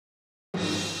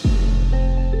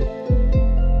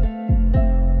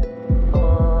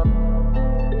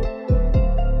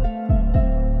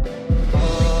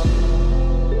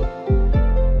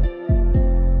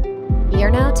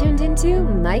to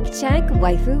Mic Check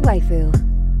Waifu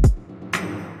Waifu.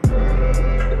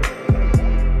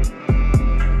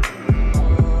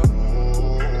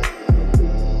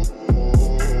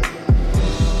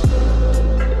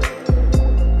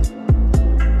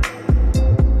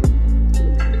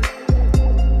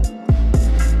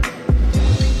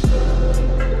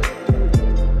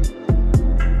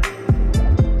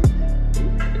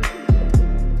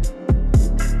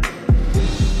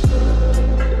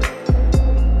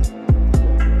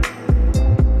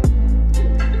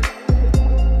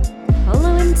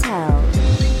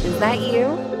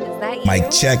 Mic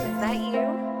check.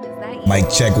 Mic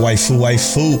check. Waifu,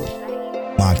 waifu.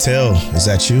 Montel, is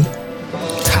that you?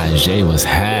 Tajay, what's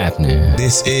happening?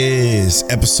 This is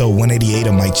episode 188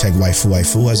 of Mic Check Waifu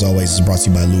Waifu. As always, it's brought to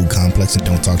you by Lube Complex and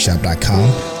Don'tTalkShop.com.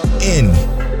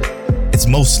 And it's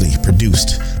mostly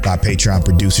produced by Patreon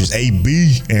producers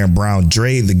AB, Aaron Brown,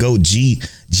 Dre, the GOAT G,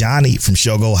 Johnny from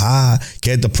Shogo High,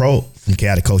 Ked the Pro from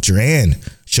Chaotic Culture and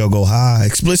Shogo High,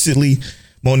 explicitly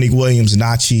Monique Williams,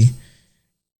 Nachi,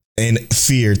 and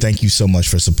Fear. Thank you so much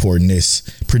for supporting this,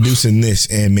 producing this,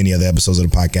 and many other episodes of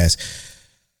the podcast.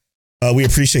 We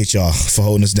appreciate y'all for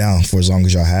holding us down for as long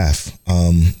as y'all have.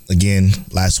 Again,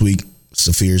 last week,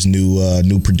 Saphir's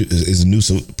new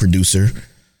producer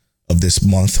of this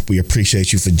month. We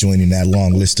appreciate you for joining that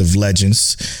long list of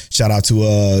legends. Shout out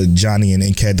to Johnny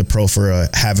and Ked the Pro for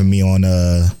having me on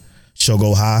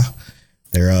Shogo High,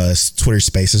 their Twitter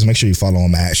Spaces. Make sure you follow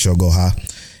them at Shogo High.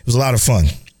 It was a lot of fun.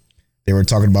 They were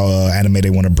talking about anime they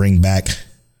want to bring back,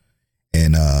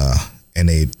 and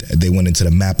they went into the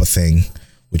Mappa thing,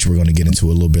 which we're going to get into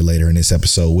a little bit later in this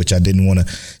episode, which I didn't want to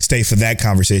stay for that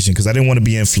conversation because I didn't want to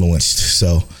be influenced.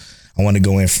 So I want to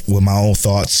go in with my own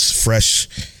thoughts, fresh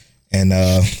and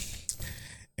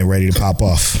ready to pop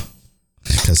off,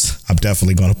 because I'm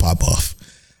definitely going to pop off.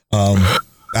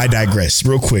 I digress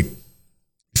real quick.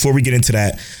 Before we get into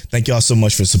that, thank y'all so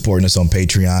much for supporting us on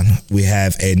Patreon. We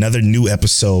have another new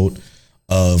episode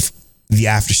of The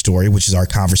After Story, which is our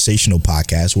conversational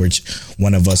podcast, which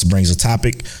one of us brings a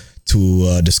topic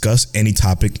to discuss, any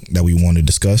topic that we want to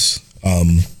discuss,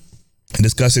 and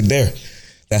discuss it there.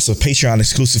 That's a Patreon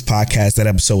exclusive podcast. That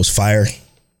episode was fire.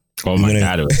 Oh my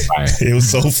God, it was fire. It was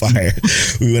so fire.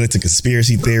 We went into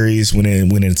conspiracy theories, went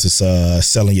into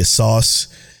selling your sauce.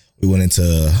 We went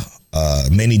into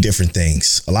many different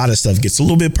things. A lot of stuff gets a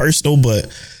little bit personal, but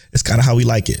it's kind of how we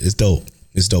like it. It's dope.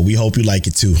 It's dope. We hope you like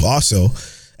it too. Also,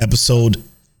 episode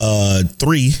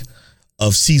 3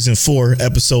 of season 4,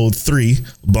 episode 3,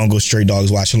 Bungo Stray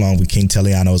Dogs Watch Along with King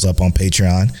Teliano is up on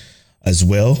Patreon as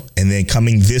well. And then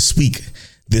coming this week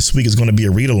is going to be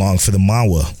a read along for the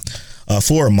manhwa,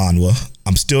 for a manhwa.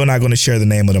 I'm still not going to share the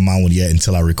name of the manhwa yet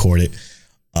until I record it.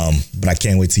 But I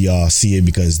can't wait till y'all see it,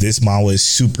 because this manhwa is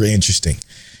super interesting.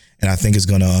 And I think it's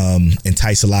going to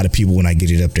entice a lot of people when I get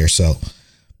it up there. So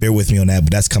bear with me on that,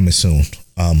 but that's coming soon.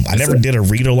 I never did a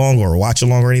read along or a watch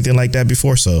along or anything like that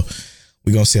before. So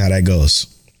we're going to see how that goes.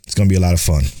 It's going to be a lot of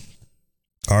fun.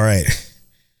 All right.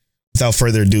 Without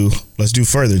further ado, let's do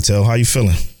further. Tell, how you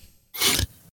feeling?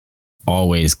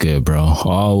 Always good, bro.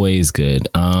 Always good.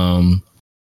 Been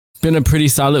a pretty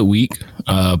solid week.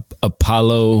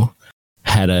 Apollo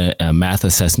had a math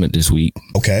assessment this week.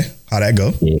 Okay. How'd that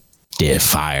go? Did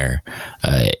fire.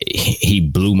 He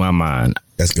blew my mind.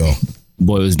 Let's go.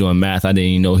 Boy was doing math I didn't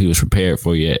even know he was prepared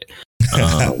for yet.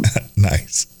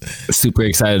 Nice. Super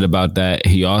excited about that.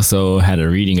 He also had a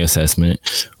reading assessment,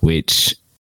 which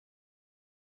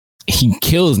he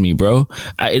kills me, bro.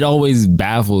 It always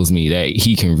baffles me that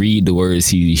he can read the words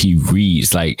he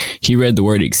reads. Like, he read the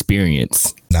word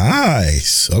experience.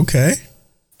 Nice. Okay.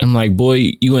 I'm like,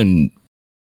 boy, you in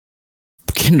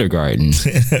kindergarten.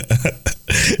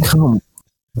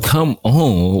 Come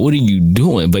on, what are you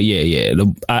doing? But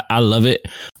I love it.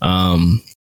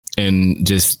 And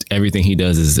just everything he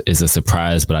does is a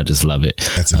surprise, but I just love it.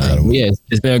 That's incredible.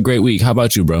 It's been a great week. How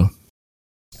about you, bro?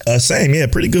 Same. Yeah,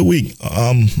 pretty good week.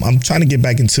 I'm trying to get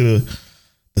back into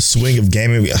the swing of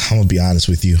gaming. I'm gonna be honest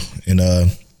with you, and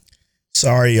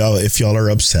sorry y'all if y'all are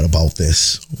upset about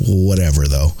this. Whatever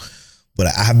though.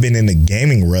 But I've been in the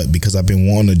gaming rut because I've been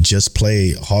wanting to just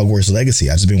play Hogwarts Legacy.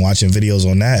 I've just been watching videos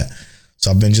on that. So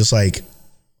I've been just like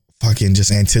fucking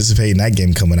just anticipating that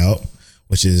game coming out,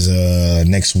 which is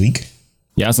next week.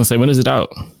 Yeah, I was gonna say, when is it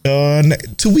out?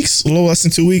 2 weeks, a little less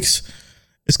than 2 weeks.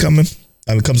 It's coming.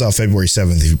 I mean, it comes out February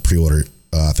 7th if you pre-order,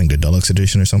 I think the deluxe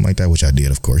edition or something like that, which I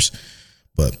did, of course.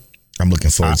 But I'm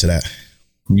looking forward to that.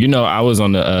 You know, I was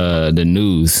on the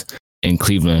news in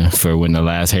Cleveland for when the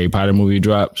last Harry Potter movie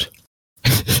dropped.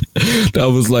 I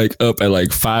was like up at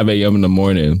like 5 a.m. in the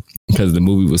morning because the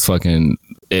movie was fucking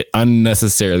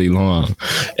unnecessarily long.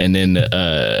 And then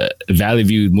the Valley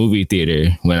View movie theater,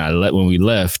 when we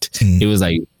left, it was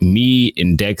like me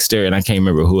and Dexter, and I can't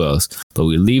remember who else. But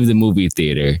we leave the movie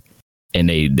theater, and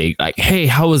they like, hey,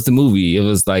 how was the movie? It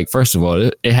was like, first of all,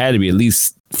 it had to be at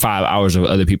least 5 hours of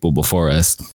other people before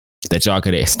us that y'all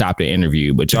could have stopped the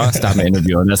interview, but y'all stopped the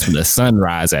interview on us from the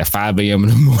sunrise at 5 a.m. in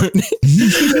the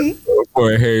morning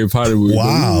for a Harry Potter movie.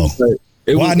 Wow.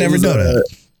 I never know that.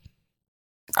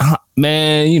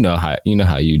 Man, you know how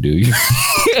you do.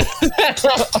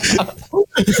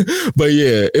 But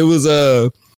yeah, it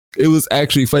was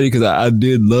actually funny because I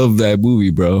did love that movie,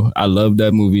 bro. I loved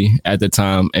that movie at the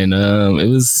time, and it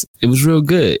was real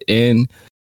good, and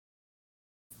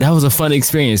that was a fun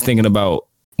experience thinking about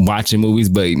watching movies.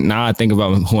 But now I think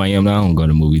about who I am now. I don't go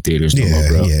to movie theaters no more,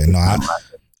 bro. Yeah, no,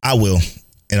 I will,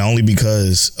 and only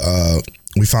because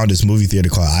we found this movie theater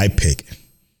called iPick,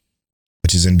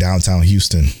 which is in downtown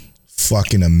Houston.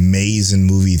 Fucking amazing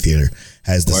movie theater.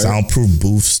 Has the soundproof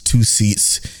booths, 2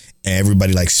 seats, and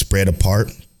everybody like spread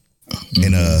apart.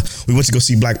 And we went to go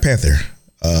see Black Panther.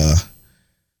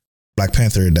 Black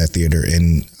Panther at that theater,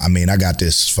 and I mean, I got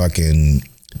this fucking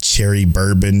cherry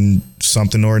bourbon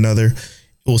something or another.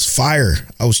 It was fire.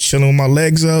 I was chilling with my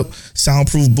legs up,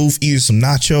 soundproof booth, eating some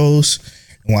nachos,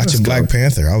 and watching Black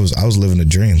Panther. I was living a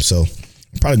dream. So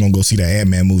I'm probably gonna go see that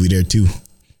Ant-Man movie there too.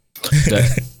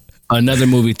 Another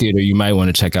movie theater you might want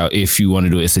to check out if you want to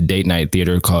do it. It's a date night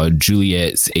theater called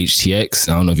Juliet's HTX.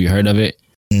 I don't know if you heard of it.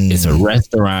 It's a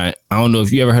restaurant. I don't know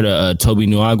if you ever heard of Toby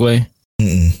Nuagwe.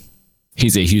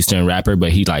 He's a Houston rapper,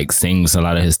 but he like sings a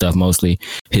lot of his stuff mostly.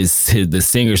 The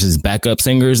singers, his backup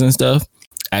singers and stuff,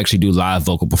 actually do live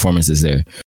vocal performances there.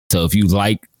 So if you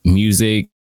like music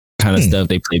kind of stuff,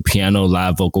 they play piano,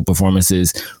 live vocal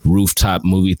performances, rooftop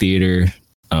movie theater,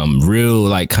 real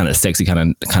like kind of sexy kind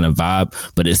of vibe,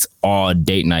 but it's all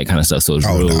date night kind of stuff. So it's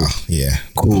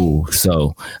cool.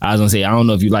 So I was gonna say, I don't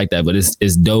know if you like that, but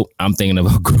it's dope. I'm thinking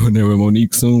about going there with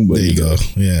Monique soon. But there you go.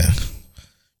 Yeah,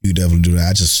 you definitely do that.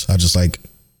 I just like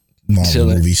Marvel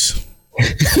movies.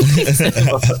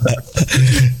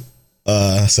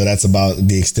 So that's about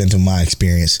the extent of my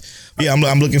experience. But yeah,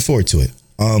 I'm looking forward to it.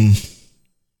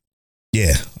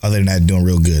 Yeah, other than that, doing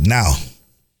real good. Now,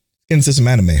 into some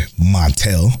anime,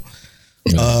 Montel.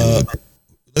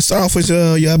 Let's start off with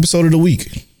your episode of the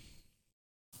week.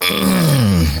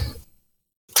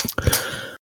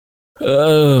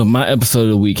 My episode of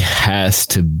the week has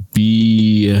to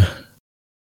be...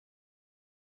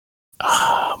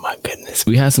 Oh my goodness,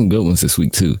 we had some good ones this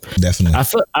week too. Definitely.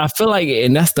 I feel like,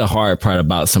 and that's the hard part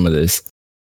about some of this.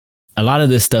 A lot of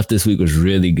this stuff this week was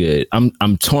really good.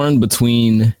 I'm torn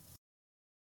between.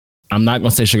 I'm not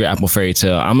gonna say Sugar Apple Fairy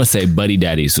Tale. I'm gonna say Buddy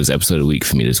Daddies was episode of the week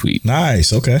for me this week.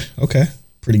 Nice. Okay.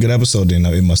 Pretty good episode then.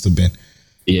 It must have been.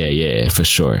 Yeah, for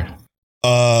sure.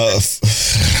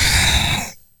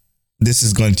 This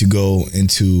is going to go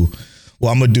into.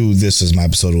 Well, I'm gonna do this as my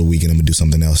episode of the week, and I'm gonna do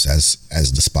something else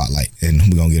as the spotlight, and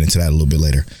we're gonna get into that a little bit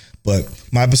later. But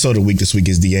my episode of the week this week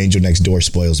is The Angel Next Door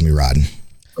Spoils Me Rotten.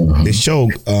 This show,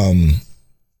 I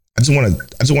just want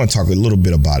to talk a little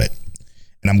bit about it,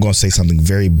 and I'm gonna say something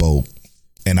very bold,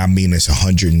 and I mean this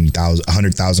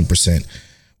 100,000%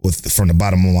 from the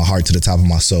bottom of my heart to the top of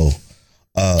my soul.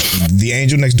 The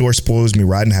Angel Next Door Spoils Me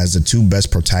Rotten has the 2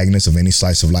 best protagonists of any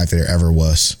slice of life there ever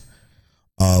was.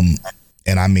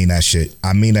 And I mean that shit.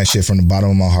 I mean that shit from the bottom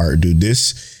of my heart, dude.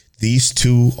 These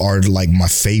 2 are like my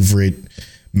favorite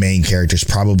main characters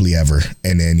probably ever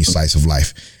in any slice of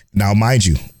life. Now, mind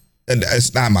you, and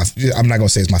it's not I'm not gonna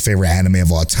say it's my favorite anime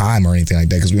of all time or anything like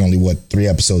that, because we only 3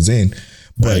 episodes in.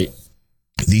 But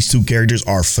these 2 characters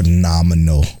are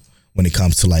phenomenal when it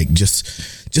comes to like just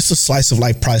a slice of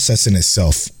life process in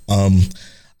itself.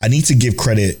 I need to give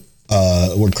credit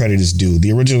where credit is due.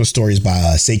 The original story is by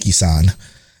Seiki-san.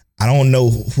 I don't know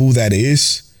who that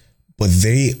is, but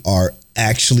they are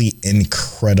actually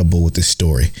incredible with this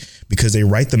story, because they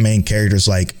write the main characters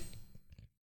like,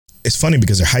 it's funny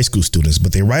because they're high school students,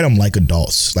 but they write them like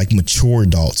adults, like mature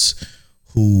adults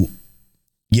who,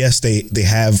 yes, they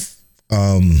have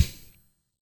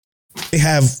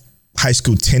high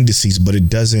school tendencies, but it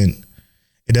doesn't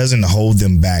hold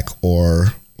them back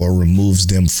or removes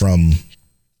them from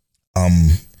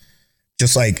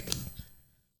just like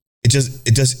it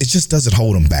just doesn't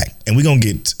hold them back. And we're gonna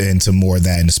get into more of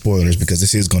that in the spoilers, because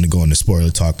this is going to go into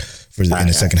spoiler talk in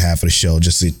the second half of the show,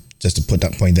 just to point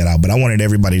that out. But I wanted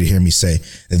everybody to hear me say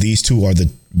that these 2 are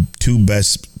the 2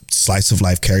 best slice of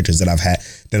life characters that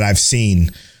I've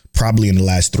seen probably in the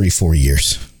last 3-4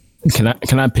 years. Can I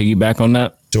piggyback on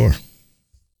that? Sure.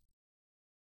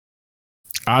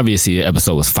 obviously the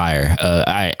episode was fire.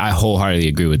 I wholeheartedly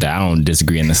agree with that. I don't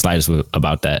disagree in the slightest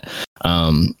about that.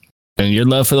 And your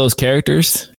love for those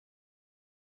characters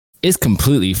is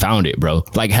completely founded, bro.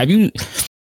 Like, have you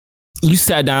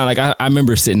sat down? Like, I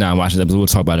remember sitting down watching the episode. We'll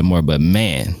talk about it more, but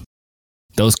man,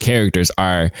 those characters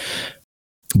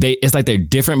it's like they're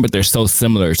different, but they're so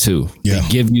similar too. Yeah. They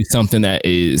give you something that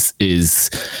is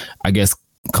I guess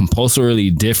compulsorily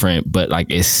different, but like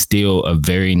it's still a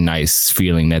very nice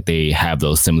feeling that they have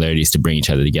those similarities to bring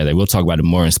each other together. We'll talk about it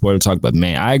more in spoiler talk, but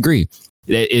man, I agree.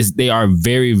 They are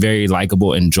very, very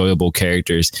likable, enjoyable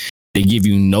characters. They give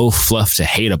you no fluff to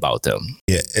hate about them.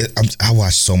 Yeah, I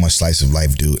watch so much slice of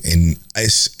life, dude, and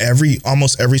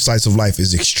almost every slice of life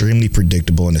is extremely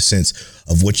predictable in the sense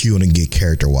of what you're gonna get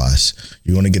character wise.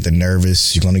 You're gonna get the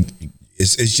nervous.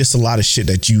 It's just a lot of shit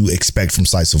that you expect from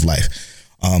slice of life.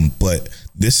 But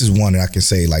this is one that I can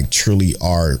say like truly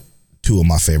are two of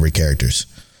my favorite characters.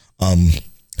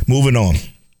 Moving on.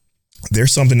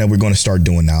 There's something that we're going to start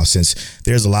doing now, since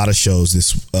there's a lot of shows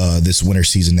this winter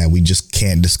season that we just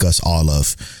can't discuss all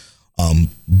of.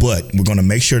 But we're going to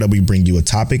make sure that we bring you a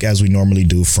topic as we normally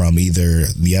do from either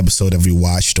the episode that we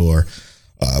watched or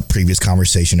previous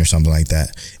conversation or something like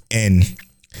that. And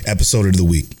episode of the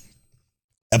week.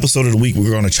 Episode of the week, we're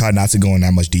going to try not to go in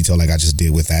that much detail like I just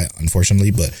did with that,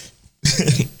 unfortunately, but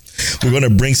we're going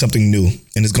to bring something new,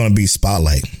 and it's going to be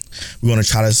Spotlight. We're going to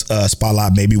try to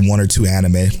spotlight maybe one or two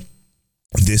anime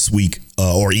this week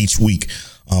or each week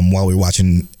while we're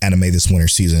watching anime this winter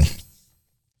season.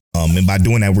 And by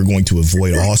doing that, we're going to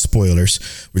avoid all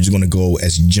spoilers. We're just going to go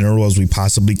as general as we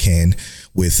possibly can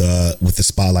with the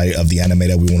spotlight of the anime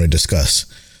that we want to discuss.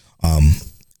 And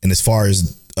as far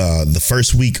as the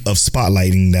first week of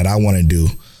spotlighting that I want to do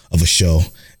of a show,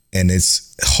 and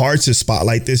it's hard to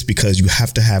spotlight this because you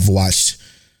have to have watched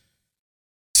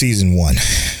season 1,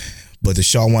 but the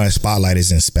show I want to spotlight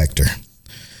is Inspector.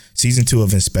 Season 2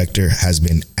 of Inspector has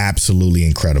been absolutely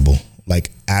incredible,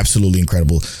 like absolutely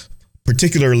incredible.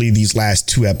 Particularly these last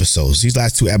 2 episodes. These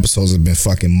last 2 episodes have been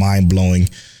fucking mind blowing,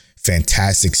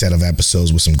 fantastic set of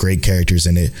episodes with some great characters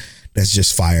in it. That's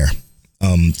just fire.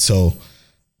 So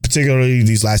particularly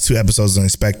these last 2 episodes of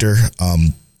Inspector,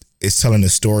 it's telling a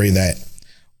story that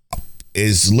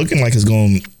is looking like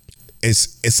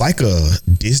it's like a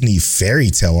Disney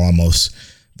fairy tale almost,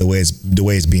 the way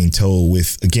it's being told,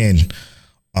 with, again,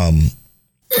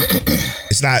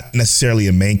 it's not necessarily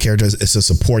a main character, it's a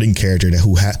supporting character that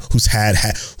who's had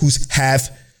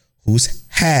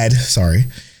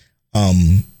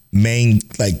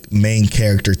main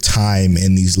character time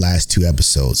in these last 2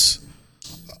 episodes.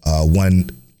 One,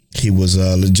 he was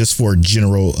just for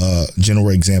general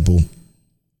example,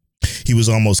 he was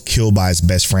almost killed by his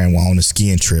best friend while on a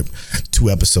skiing trip 2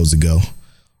 episodes ago,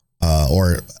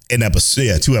 2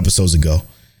 episodes ago,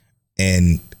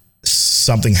 and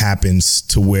something happens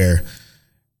to where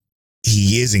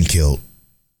he isn't killed,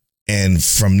 and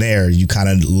from there you kind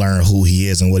of learn who he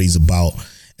is and what he's about,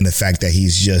 and the fact that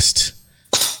he's just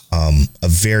a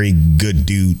very good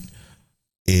dude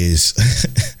is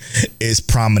is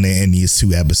prominent in these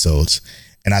 2 episodes.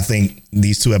 And I think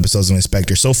these 2 episodes of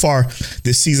Inspector so far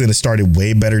this season has started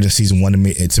way better than season 1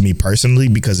 to me personally,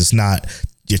 because it's not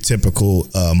your typical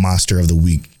monster of the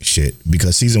week shit,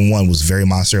 because season 1 was very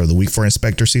monster of the week for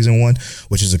Inspector season 1,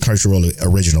 which is a Crunchyroll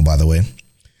original, by the way.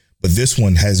 But this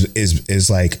one is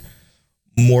like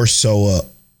more so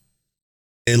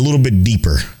a little bit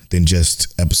deeper than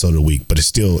just episode of the week, but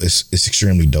it's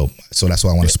extremely dope. So that's why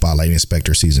I want to spotlight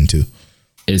Inspector season 2.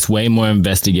 It's way more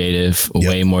investigative,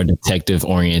 way more detective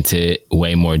oriented,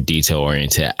 way more detail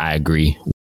oriented. I agree.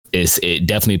 It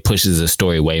definitely pushes the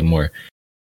story way more.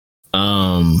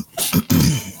 My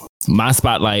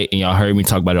spotlight, and y'all heard me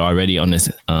talk about it already on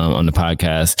this on the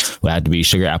podcast, will have to be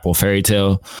Sugar Apple Fairy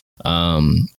Tale.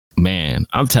 Man,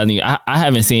 I'm telling you, I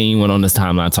haven't seen anyone on this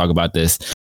timeline talk about this,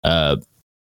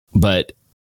 but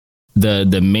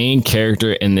the main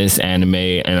character in this anime,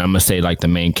 and I'm gonna say like the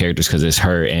main characters because it's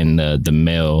her and the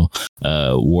male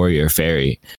warrior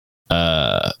fairy.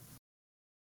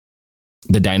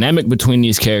 The dynamic between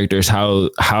these characters,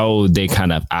 how they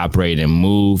kind of operate and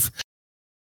move,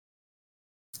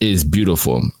 is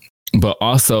beautiful. But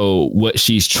also what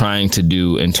she's trying to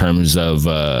do in terms of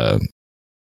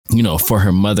for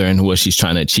her mother and what she's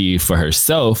trying to achieve for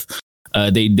herself.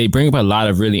 They bring up a lot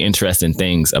of really interesting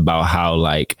things about how,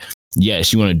 like,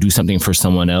 yes, you want to do something for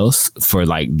someone else for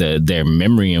like their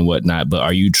memory and whatnot, but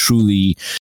are you truly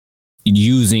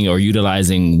using or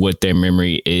utilizing what their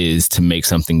memory is to make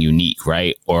something unique,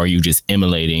 right? Or are you just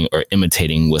emulating or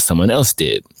imitating what someone else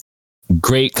did?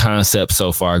 Great concept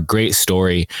so far, great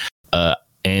story.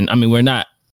 And I mean, we're not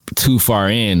too far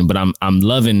in, but I'm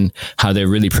loving how they're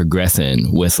really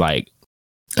progressing with like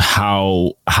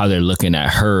how they're looking at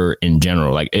her in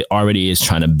general. Like it already is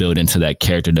trying to build into that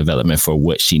character development for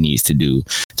what she needs to do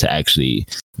to actually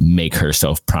make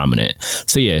herself prominent.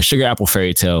 So yeah, Sugar Apple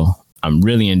Fairy Tale, I'm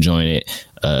really enjoying it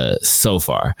so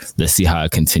far. Let's see how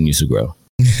it continues to grow.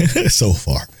 So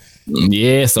far.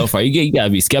 Yeah, so far. You gotta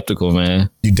be skeptical, man.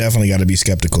 You definitely got to be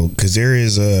skeptical because there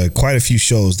is quite a few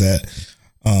shows that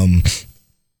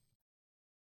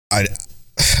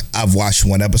I've watched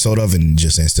one episode of and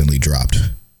just instantly dropped.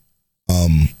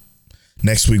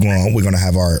 Next week we're gonna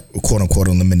have our quote unquote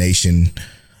elimination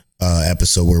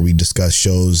episode where we discuss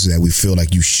shows that we feel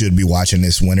like you should be watching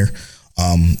this winter.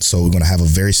 So we're gonna have a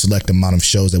very select amount of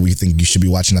shows that we think you should be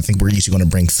watching. I think we're each gonna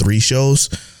bring 3 shows.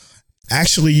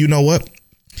 Actually, you know what?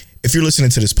 If you're listening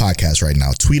to this podcast right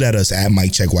now, tweet at us at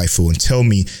Mike Check Waifu and tell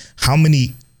me how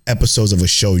many episodes of a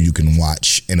show you can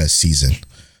watch in a season.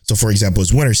 So, for example,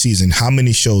 it's winter season. How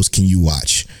many shows can you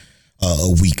watch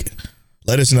a week?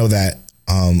 Let us know that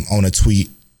on a tweet.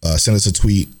 Send us a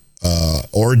tweet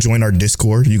or join our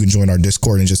Discord. You can join our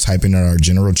Discord and just type in our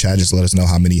general chat. Just let us know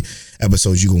how many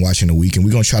episodes you can watch in a week. And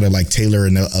we're going to try to like tailor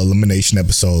an elimination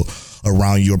episode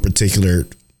around your particular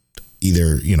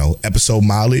either, episode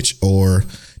mileage or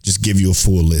just give you a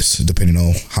full list depending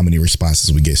on how many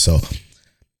responses we get. So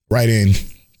write in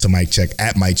to Mike Check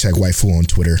at Mike Check Waifu on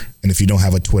Twitter. And if you don't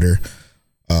have a Twitter,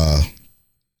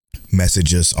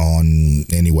 message us on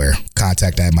anywhere.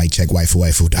 Contact at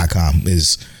MikeCheckWaifuWaifu.com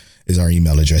is our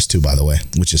email address too, by the way,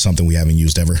 which is something we haven't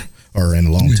used ever or in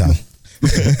a long time.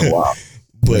 Wow.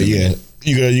 But yeah,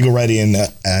 you can write in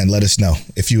and let us know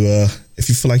if you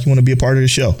feel like you want to be a part of the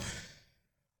show.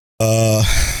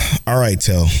 All right,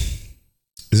 Tel.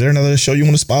 Is there another show you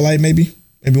want to spotlight? Maybe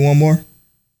one more.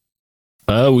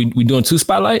 We doing 2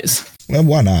 spotlights? Well,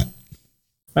 why not?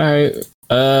 All right.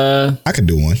 I could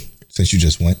do one since you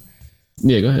just went.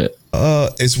 Yeah, go ahead.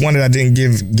 It's one that I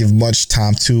didn't give much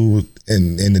time to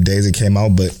in the days it came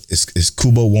out, but it's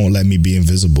Kubo Won't Let Me Be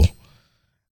Invisible.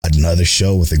 Another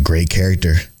show with a great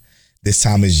character. This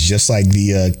time it's just like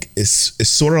it's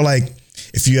sort of like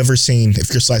if you're a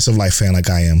slice of life fan like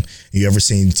I am, you ever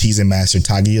seen Teasin Master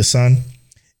Kaguya-san?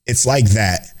 It's like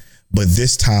that, but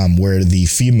this time where the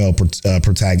female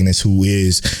protagonist, who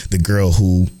is the girl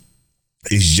who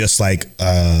is just like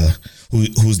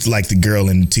who's like the girl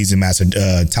in Teasin Master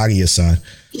Kaguya-san.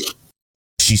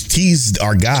 She's teased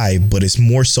our guy, but it's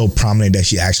more so prominent that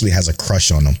she actually has a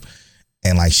crush on him,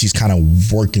 and like she's kind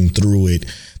of working through it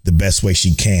the best way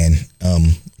she can,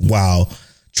 while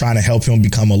trying to help him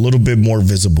become a little bit more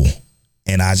visible.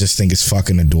 And I just think it's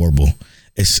fucking adorable.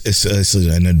 It's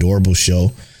an adorable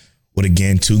show with,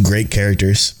 again, 2 great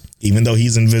characters. Even though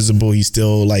he's invisible, he's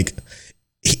still like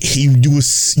you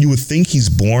would think he's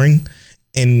boring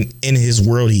in his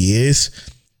world. He is,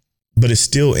 but it's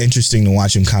still interesting to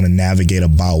watch him kind of navigate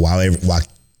about while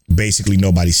basically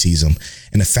nobody sees him.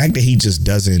 And the fact that he just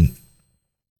doesn't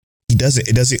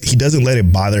let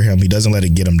it bother him. He doesn't let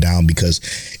it get him down, because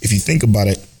if you think about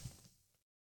it,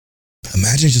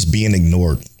 imagine just being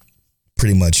ignored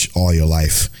pretty much all your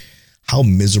life. How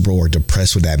miserable or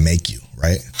depressed would that make you,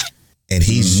 right? And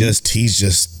he's just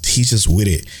with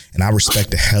it, and I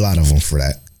respect the hell out of him for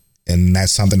that. And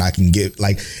that's something I can get,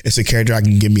 like, it's a character I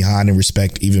can get behind and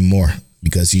respect even more,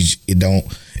 because it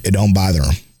don't bother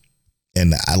him,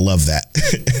 and I love that.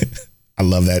 I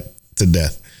love that to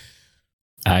death.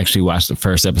 I actually watched the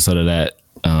first episode of that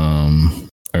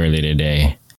earlier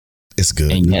today. It's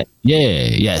good. And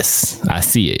yes, I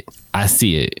see it.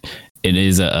 It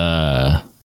is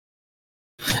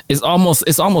it's almost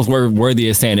worthy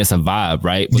of saying it's a vibe,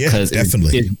 right? Because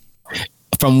definitely.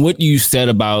 From what you said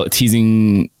about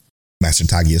teasing Master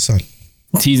Kaguya-san,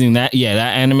 teasing that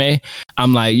anime,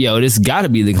 I'm like, yo, this got to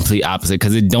be the complete opposite,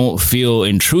 because it don't feel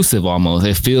intrusive. Almost,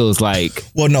 it feels like.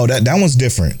 Well, no, that one's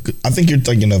different. I think you're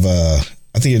thinking of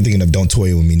Don't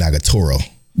Toy With Me, Nagatoro.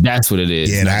 That's what it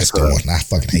is. Yeah, that's the one. I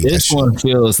fucking hate this that one. Shit.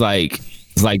 Feels like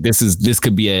this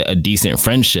could be a decent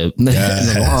friendship in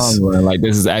the long run. Like,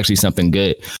 this is actually something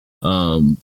good.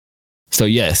 So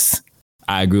yes,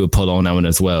 I agree with Polo on that one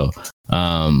as well.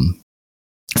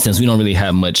 Since we don't really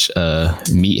have much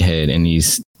meathead in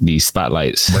these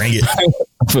spotlights, bring it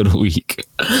for the week.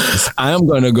 I am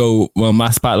gonna go. Well, my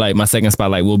second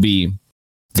spotlight will be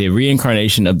the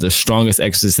reincarnation of the strongest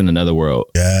exorcist in another world.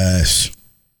 Yes.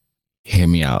 Hear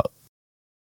me out.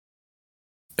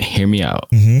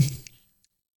 Mm-hmm.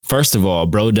 First of all,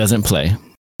 bro doesn't play.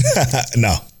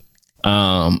 No.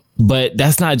 But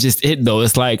that's not just it though.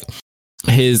 It's like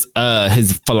his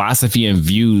philosophy and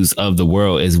views of the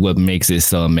world is what makes it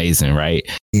so amazing, right?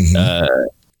 Mm-hmm.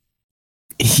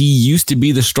 he used to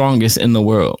be the strongest in the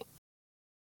world,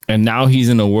 and now he's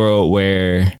in a world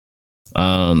where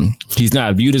he's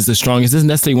not viewed as the strongest. Doesn't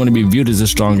necessarily want to be viewed as the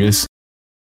strongest.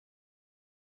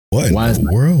 What in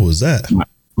the world was that?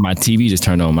 My TV just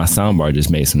turned on. My soundbar just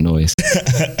made some noise.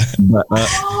 But,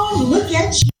 oh, look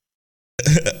at you.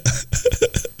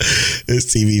 His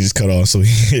TV just cut off, so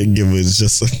he give it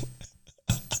just.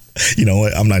 You know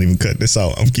what? I'm not even cutting this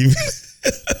out. I'm keeping.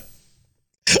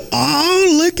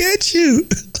 Oh, look at you!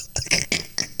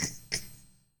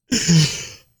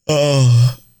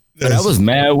 Oh, that was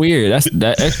mad weird. That's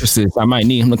that Exorcist. I might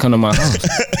need him to come to my house.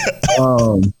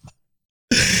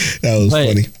 That was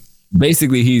funny.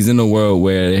 Basically, he's in a world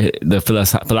where the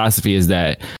philosophy is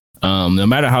that no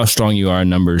matter how strong you are,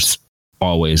 numbers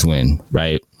always win,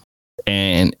 right?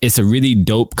 And it's a really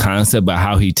dope concept about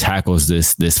how he tackles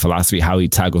this philosophy, how he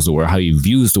tackles the world, how he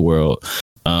views the world.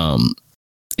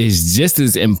 Is just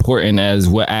as important as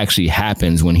what actually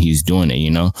happens when he's doing it, you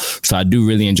know? So I do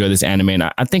really enjoy this anime, and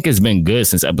I think it's been good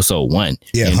since episode 1.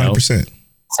 Yeah, 100%.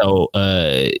 So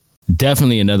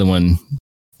definitely another one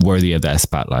worthy of that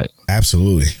spotlight.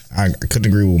 Absolutely. I couldn't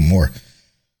agree with more.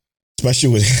 Especially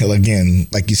with, again,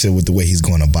 like you said, with the way he's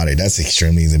going about it. That's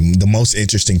extremely the most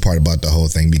interesting part about the whole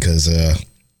thing, because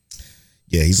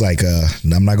yeah, he's like,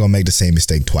 I'm not gonna make the same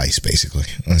mistake twice, basically.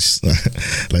 Let's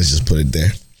just put it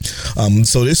there.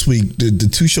 So this week, the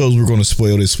 2 shows we're going to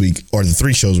spoil this week, or the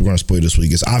 3 shows we're going to spoil this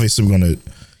week, is obviously we're going to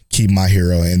keep My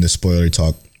Hero in the spoiler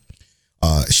talk.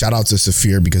 Shout out to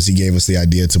Saphir, because he gave us the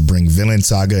idea to bring Vinland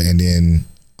Saga and then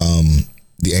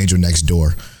The Angel Next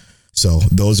Door. So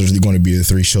those are going to be the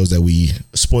 3 shows that we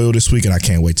spoil this week, and I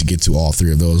can't wait to get to all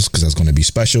 3 of those, because that's going to be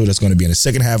special. That's going to be in the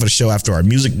second half of the show after our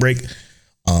music break.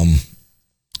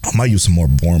 I might use some more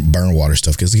Burn Water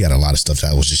stuff, because he had a lot of stuff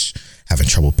that I was just having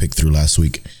trouble pick through last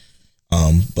week.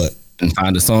 But and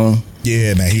find a song.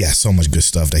 Yeah, man, he has so much good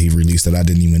stuff that he released that I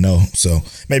didn't even know. So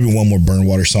maybe one more Burn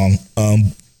Water song.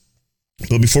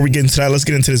 But before we get into that, let's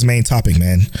get into this main topic,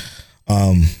 man.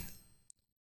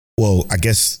 Well, I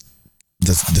guess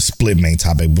the split main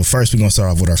topic. But first, we're gonna start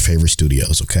off with our favorite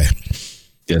studios. Okay.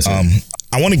 Yes.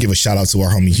 I want to give a shout out to our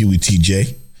homie Huey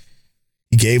TJ.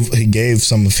 He gave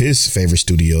some of his favorite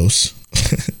studios,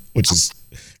 which is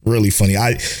really funny.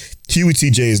 Huey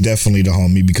TJ is definitely the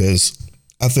homie, because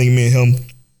I think me and him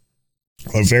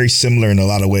are very similar in a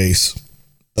lot of ways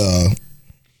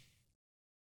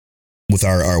with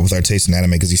our taste in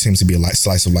anime, because he seems to be a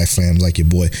slice of life fan like your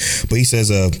boy. But he says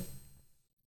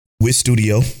Wit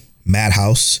Studio,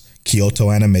 Madhouse,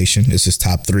 Kyoto Animation is his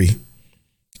top 3.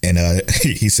 And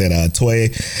he said Toei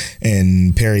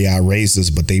and Period raised us,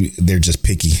 but they're just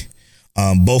picky.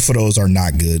 Both of those are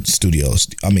not good studios.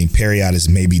 I mean, Period is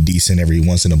maybe decent every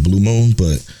once in a blue moon,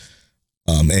 but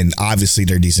and obviously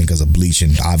they're decent because of Bleach,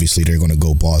 and obviously they're going to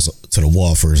go balls to the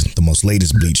wall for the most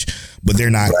latest Bleach, but they're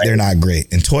not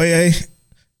great. And Toei,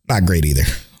 not great either.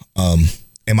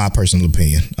 In my personal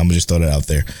opinion, I'm gonna just throw that out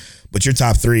there. But your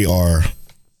top 3 are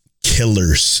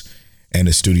killers in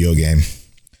a studio game.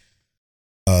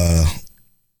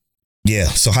 Yeah.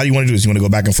 So how do you want to do this? You want to go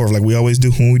back and forth like we always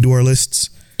do when we do our lists?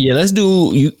 Yeah, let's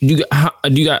do. You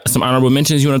got some honorable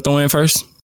mentions you want to throw in first?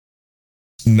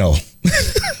 No.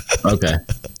 Okay.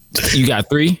 You got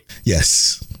 3?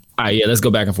 Yes. All right. Yeah, let's go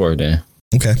back and forth then.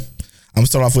 Okay. I'm gonna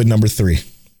start off with number 3.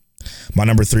 My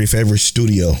number 3 favorite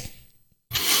studio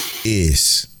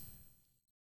is,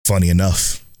 funny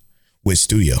enough, Wit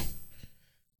Studio.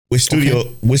 Wit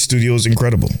Studio is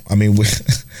incredible. I mean, when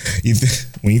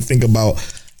you think about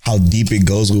how deep it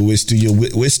goes with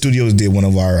Wit Studios did one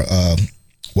of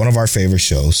our favorite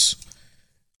shows.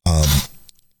 And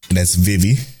that's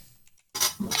Vivi.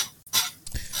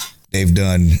 They've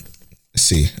done, let's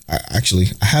see, I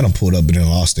had them pulled up and then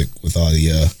lost it with all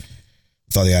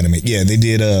the anime. Yeah, they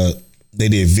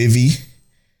did Vivi.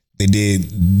 They did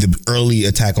the early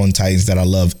Attack on Titans that I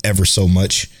love ever so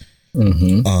much.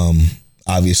 Mm-hmm.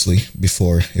 Obviously,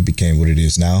 before it became what it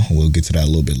is now. We'll get to that a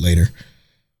little bit later.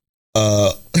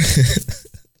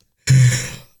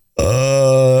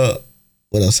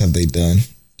 What else have they done?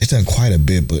 They've done quite a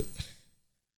bit, but I'm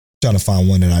trying to find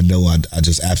one that I know I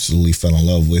just absolutely fell in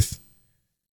love with.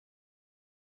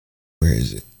 Where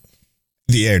is it?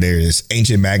 Yeah, there it is.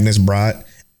 Ancient Magnus Bride.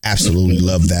 Absolutely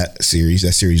love that series.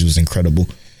 That series was incredible.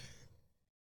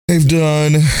 They've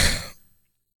done,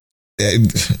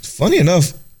 funny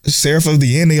enough, Seraph of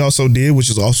the End they also did, which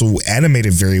is also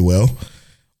animated very well.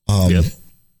 Yep.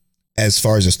 As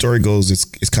far as the story goes,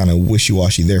 it's kind of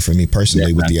wishy-washy there for me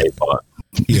personally.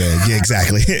 Yeah,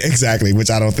 exactly. Which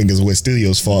I don't think is Wit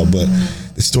Studio's fault, but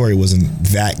the story wasn't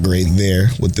that great there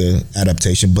with the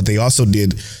adaptation. But they also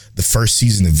did the first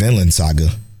season of Vinland Saga,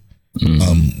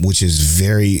 which is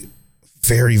very,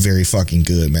 very, very fucking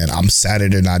good, man. I'm sad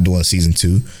they're not doing season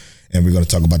 2, and we're going to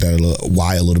talk about that a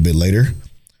little bit later,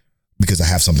 because I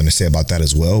have something to say about that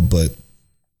as well. But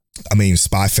I mean,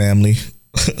 Spy Family,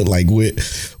 like Wit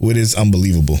is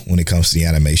unbelievable when it comes to the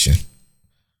animation.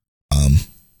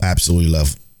 I absolutely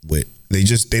love Wit. They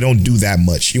don't do that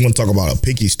much. You want to talk about a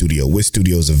picky studio? Wit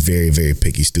Studio is a very, very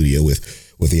picky studio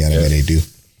with the anime they do.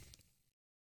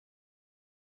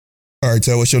 All right,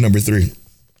 so what's your number 3?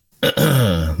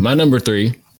 My number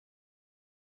 3,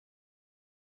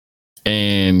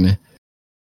 and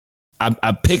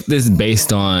I picked this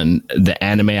based on the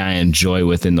anime I enjoy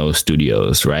within those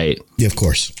studios, right? Yeah, of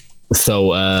course. So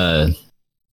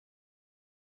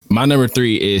my number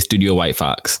 3 is Studio White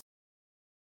Fox.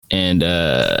 And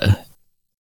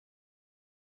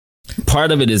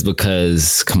part of it is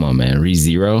because, come on, man,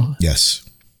 ReZero. Yes.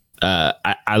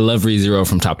 I love ReZero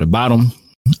from top to bottom,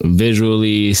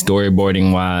 visually,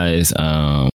 storyboarding wise,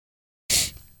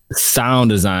 sound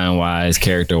design wise,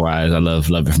 character wise. I love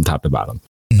it from top to bottom.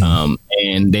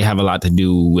 And they have a lot to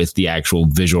do with the actual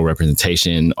visual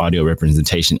representation, audio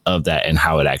representation of that, and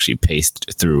how it actually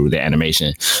paced through the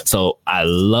animation. So I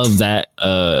love that.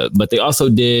 But they also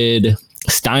did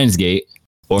Steins Gate,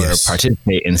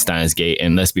 participate in Steins Gate,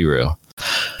 and let's be real,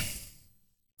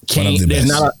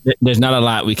 there's not a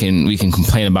lot we can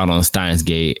complain about on Steins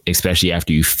Gate, especially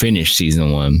after you finish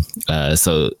season 1.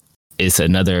 So it's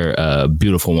another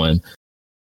beautiful one.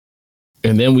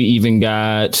 And then we even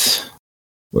got,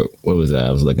 what was that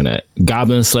I was looking at?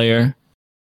 Goblin Slayer.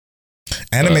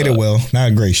 Animated well.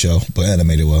 Not a great show, but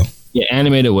animated well. Yeah,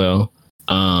 animated well.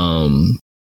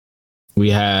 We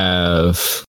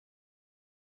have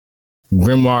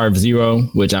Grimoire of Zero,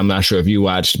 which I'm not sure if you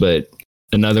watched, but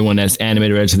another one that's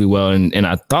animated relatively well and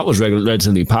I thought was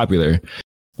relatively popular.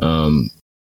 Not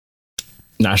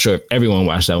sure if everyone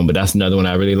watched that one, but that's another one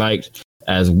I really liked,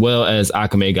 as well as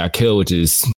Akame ga Kill, which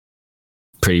is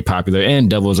pretty popular, and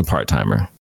Devil's a Part-Timer.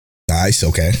 Nice.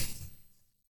 Okay. It's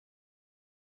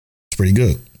pretty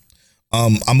good.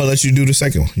 I'm gonna let you do the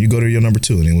second one. You go to your number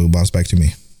 2 and then we'll bounce back to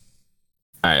me.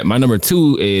 All right, my number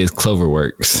 2 is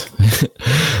Cloverworks.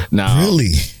 Now,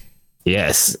 really?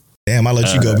 Yes. Damn, I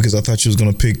let you go because I thought you was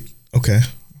gonna pick. Okay.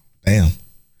 Damn.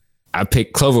 I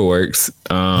picked Cloverworks.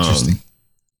 Interesting.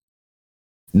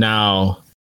 Now,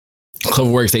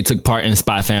 Cloverworks, they took part in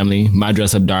Spy Family, My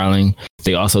Dress Up Darling.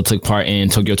 They also took part in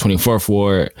Tokyo 24th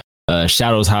Ward,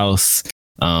 Shadow's House,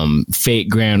 Fate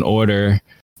Grand Order.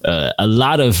 A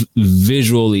lot of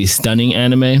visually stunning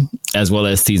anime, as well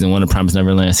as season 1 of Promised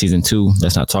Neverland, season 2.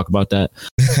 Let's not talk about that.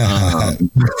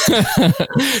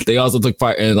 They also took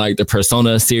part in like the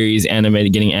Persona series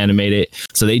getting animated.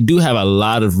 So they do have a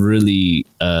lot of really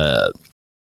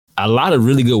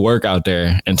good work out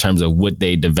there in terms of what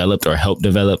they developed or helped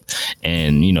develop,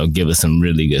 and give us some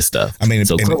really good stuff. I mean,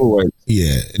 so to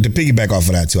piggyback off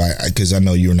of that too, because I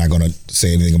know you're not going to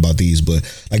say anything about these, but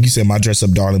like you said, My Dress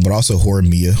Up Darling, but also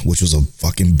Horimiya, which was a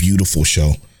fucking beautiful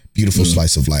show, beautiful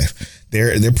slice of life.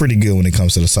 They're pretty good when it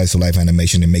comes to the slice of life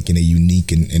animation and making it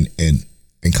unique and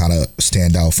kind of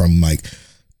stand out from like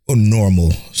a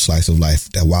normal slice of life.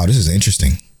 That wow, this is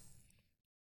interesting.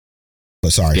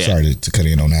 But sorry to cut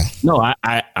in on that. No,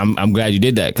 I'm glad you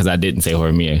did that because I didn't say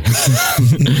Horimiya.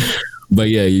 But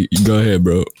yeah, you go ahead,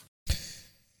 bro.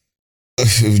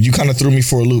 You kind of threw me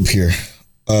for a loop here,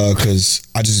 because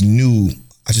I just knew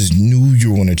you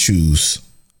were going to choose.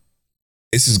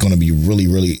 This is going to be really,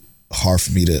 really hard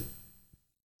for me to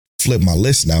flip my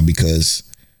list now, because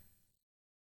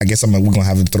I guess we're going to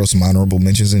have to throw some honorable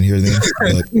mentions in here then,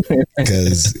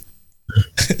 because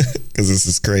this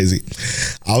is crazy.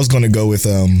 I was going to go with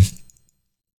I'm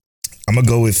going to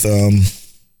go with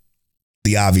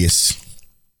the obvious.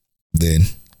 Then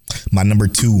my number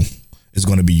 2 is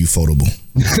going to be Ufotable.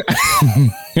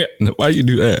 Why you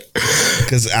do that?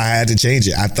 Because I had to change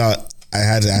it. I thought I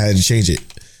had to change it.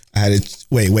 I had to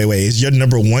wait. Is your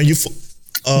number 1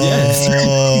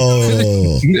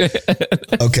 Oh,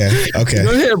 okay. Go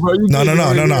ahead, bro. No. I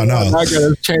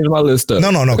gotta change my list up.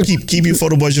 No. Keep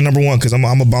Ufotable as your number 1, because I'm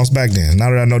gonna bounce back then.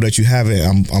 Now that I know that you have it,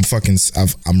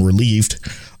 I'm relieved.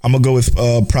 I'm gonna go with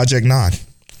Project Nod.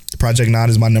 Project Nod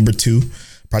is my number 2.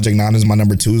 Project Nod is my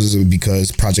number 2 is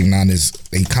because Project Nod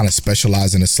they kind of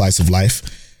specialize in a slice of life,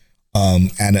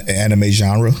 and anime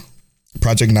genre.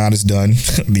 Project Nod is done.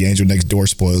 The Angel Next Door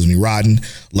spoils me rotten.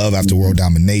 Love After World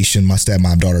Domination. My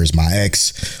Stepmom Daughter is my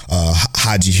ex.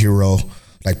 Haji Hero.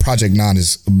 Like Project Nod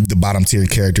is the bottom tier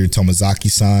character.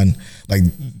 Tomazaki-san. Like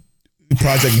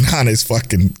Project Nod is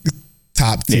fucking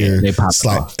top tier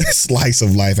slice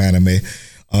of life anime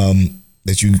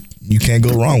that you can't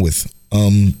go wrong with.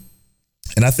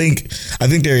 And I think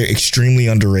they're extremely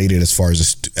underrated as far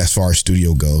as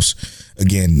studio goes.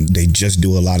 Again, they just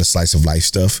do a lot of slice of life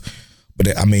stuff.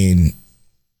 But I mean,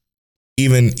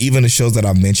 even the shows that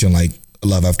I've mentioned, like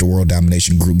Love After World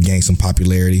Domination Group, gained some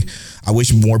popularity. I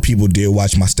wish more people did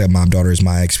watch My Stepmom Daughter Is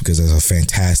My Ex, because it's a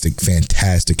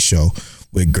fantastic show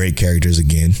with great characters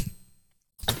again.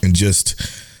 And just,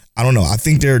 I don't know. I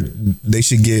think they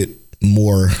should get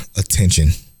more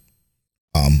attention.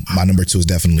 My number 2 is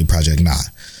definitely Project Nah.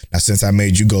 Now, since I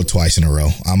made you go twice in a row,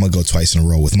 I'm gonna go twice in a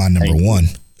row with my number 1.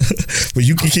 But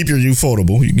you can keep your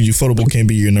Ufotable. Ufotable can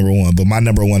be your number 1, but my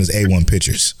number 1 is A1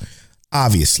 Pictures.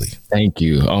 Obviously. Thank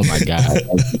you. Oh my God.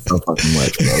 Thank you so fucking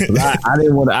much, bro. I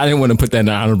didn't want to put that in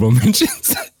the honorable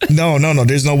mentions. No.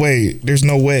 There's no way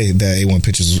that A1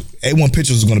 Pictures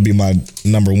is going to be my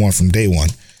number 1 from day one.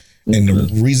 And the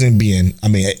reason being, I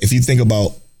mean, if you think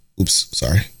about,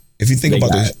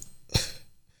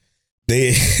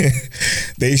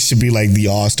 they should be like the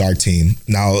all-star team.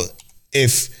 Now,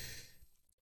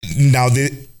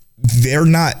 they're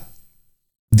not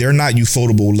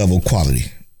Ufotable level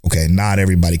quality. Okay, not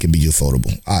everybody can be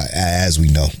Ufotable, as we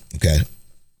know. Okay,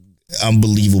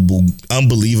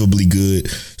 unbelievably good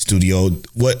studio.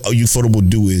 What Ufotable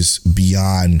do is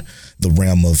beyond the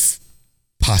realm of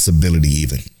possibility,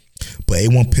 even. But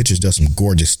A1 Pictures does some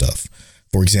gorgeous stuff.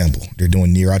 For example, they're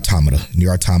doing Nier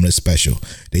Automata special.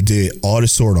 They did all the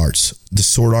sword arts. The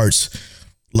sword arts,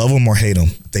 love them or hate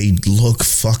them, they look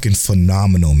fucking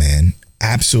phenomenal, man.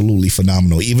 Absolutely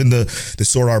phenomenal. Even the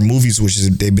sword art movies, which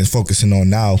they've been focusing on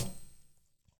now,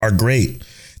 are great.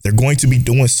 They're going to be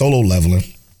doing Solo Leveling,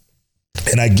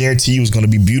 and I guarantee you it's going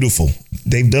to be beautiful.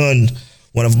 They've done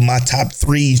one of my top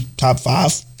 5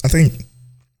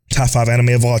 anime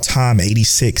of all time,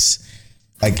 86.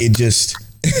 Like, it just,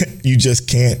 you just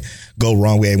can't go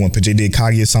wrong with A1 Picture. They did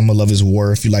Kaguya-sama Love Is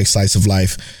War, if you like slice of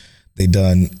life. They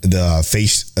done the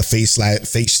Face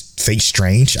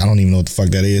Strange. I don't even know what the fuck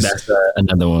that is. That's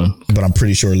another one, but I'm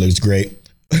pretty sure it looks great.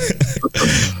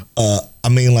 I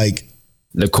mean, like,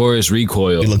 Lycoris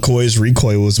Recoil. Lycoris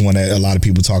Recoil was one that a lot of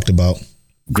people talked about.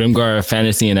 Grimgar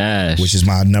Fantasy and Ash, which is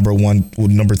my number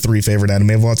 3 favorite anime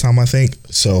of all time, I think.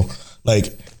 So,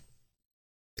 like,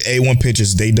 A1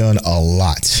 Pictures, they done a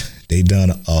lot. They done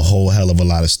a whole hell of a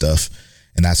lot of stuff.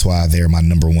 And that's why they're my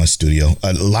number 1 studio.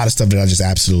 A lot of stuff that I just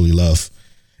absolutely love,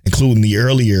 including the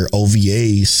earlier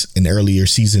OVAs in the earlier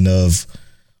season of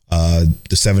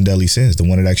the 7 Deadly Sins, the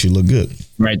one that actually looked good.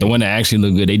 Right, the one that actually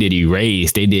looked good. They did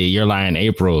Erase. They did Your Lie in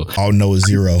April. All Noah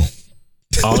Zero.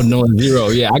 All Noah Zero.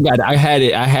 Yeah, I had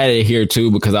it here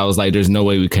too, because I was like, there's no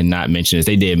way we could not mention this.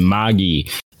 They did Magi.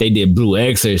 They did Blue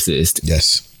Exorcist.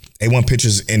 Yes. A1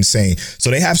 Pictures insane.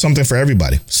 So they have something for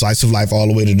everybody. Slice of life all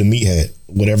the way to the meathead.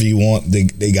 Whatever you want,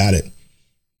 they got it.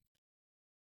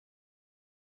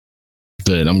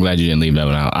 Good. I'm glad you didn't leave that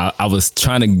one out. I was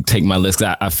trying to take my list.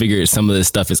 I figured some of this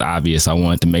stuff is obvious. I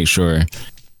wanted to make sure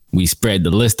we spread the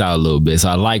list out a little bit. So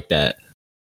I like that.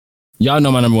 Y'all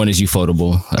know my number 1 is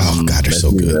Ufotable. Oh God, they're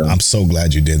so good. I'm so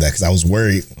glad you did that, because I was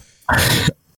worried.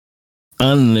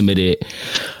 Unlimited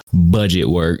budget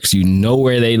works. You know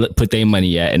where they put their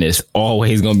money at, and it's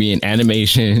always going to be in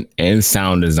animation and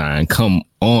sound design. Come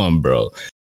on, bro.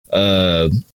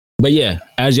 But yeah,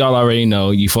 as y'all already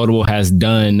know, Ufotable has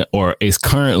done or is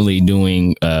currently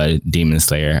doing Demon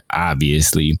Slayer.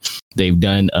 Obviously, they've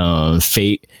done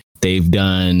Fate. They've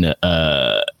done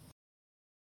a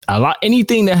lot.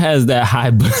 Anything that has that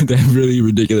that really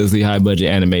ridiculously high budget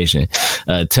animation.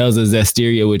 Tales of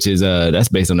Zestiria, which is that's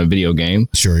based on a video game.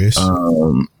 Sure is.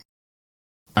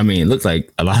 I mean, it looks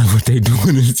like a lot of what they're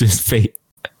doing is just Fate.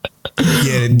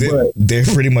 Yeah, they're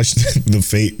pretty much the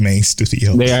Fate main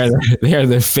studio. They are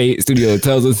the Fate studio.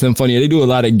 Tales of Symphonia. They do a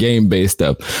lot of game based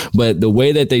stuff, but the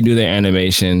way that they do their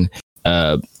animation,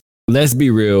 let's be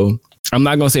real. I'm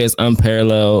not gonna say it's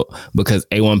unparalleled, because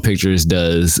A1 Pictures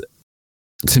does.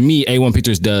 To me, A1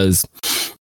 Pictures does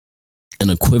an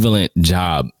equivalent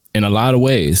job in a lot of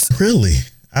ways. Really,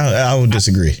 I would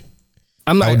disagree.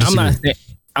 I'm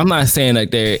not saying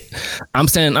that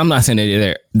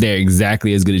they're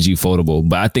exactly as good as Ufotable,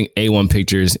 but I think A1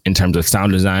 Pictures, in terms of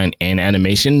sound design and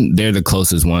animation, they're the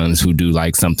closest ones who do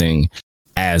like something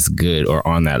as good or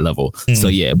on that level. So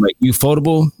yeah, but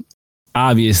Ufotable,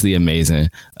 obviously amazing.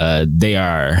 They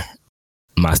are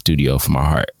my studio for my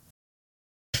heart.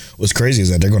 What's crazy is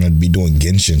that they're going to be doing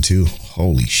Genshin too.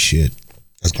 Holy shit,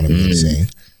 that's going to be insane.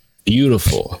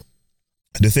 Beautiful.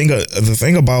 The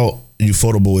thing about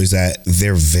Ufotable is that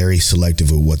they're very selective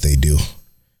with what they do,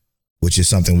 which is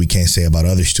something we can't say about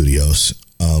other studios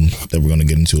that we're going to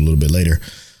get into a little bit later.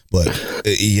 But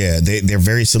yeah, they're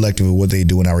very selective with what they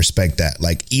do, and I respect that.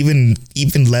 Like even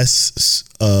less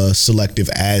selective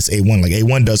as A1. Like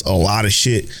A1 does a lot of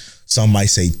shit. Some might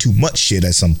say too much shit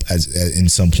in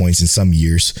some points in some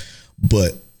years,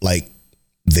 but like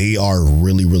they are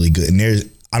really, really good. And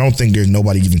I don't think there's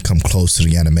nobody even come close to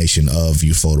the animation of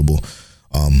Ufotable.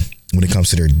 When it comes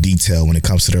to their detail, when it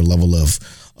comes to their level of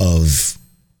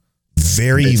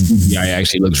very CGI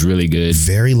actually looks really good.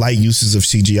 Very light uses of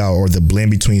CGI, or the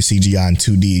blend between CGI and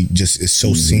 2D just is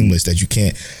so seamless that you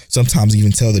can't sometimes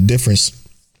even tell the difference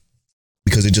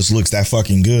because it just looks that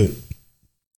fucking good.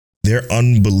 They're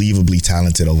unbelievably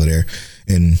talented over there,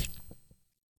 and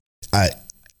I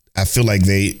feel like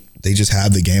they just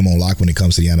have the game on lock when it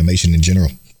comes to the animation in general.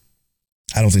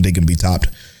 I don't think they can be topped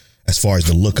as far as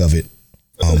the look of it.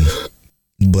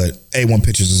 But A1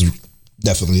 Pictures is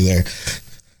definitely there.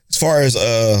 As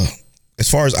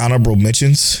far as honorable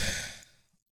mentions,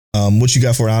 what you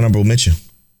got for an honorable mention?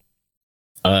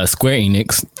 Square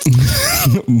Enix,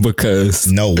 because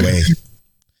no way.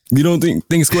 You don't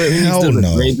think Square Enix does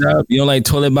a great job? You don't like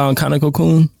Toilet Bound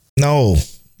Kaneko-kun? No,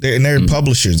 they're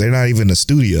publishers. They're not even a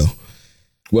studio.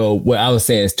 Well, what I was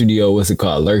saying, studio, what's it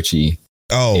called? Lurchi.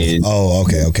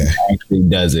 Okay. Actually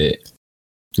does it.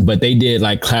 But they did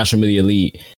like Classroom of the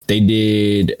Elite. They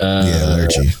did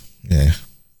Lurchi. Yeah.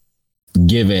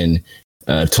 Given,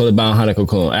 Toilet Bound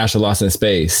Hanako-kun, Astro Lost in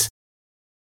Space,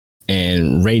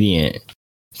 and Radiant,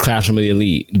 Classroom of the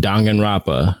Elite,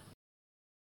 Danganronpa,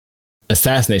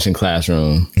 Assassination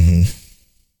Classroom. Mm-hmm.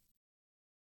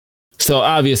 So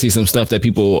obviously some stuff that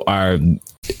people are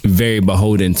very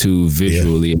beholden to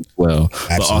visually as well,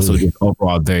 absolutely. But also just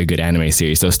overall very good anime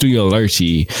series. So Studio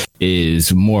Lurchi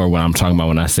is more what I'm talking about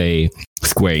when I say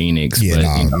Square Enix.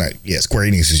 Yeah, Square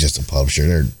Enix is just a publisher.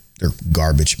 They're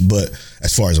garbage. But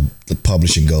as far as the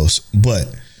publishing goes, but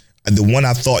the one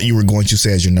I thought you were going to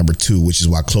say as your number 2, which is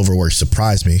why Cloverworks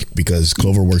surprised me, because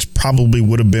Cloverworks probably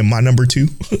would have been my number 2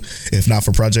 if not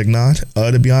for Project Nod,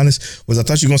 to be honest, was I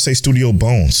thought you were going to say Studio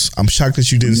Bones. I'm shocked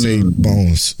that you didn't say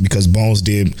Bones, because Bones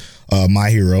did My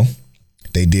Hero.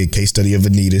 They did Case Study of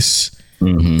Vanitas.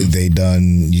 Mm-hmm. They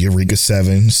done Eureka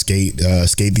 7, Skate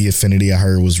the Infinity. I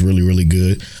heard was really, really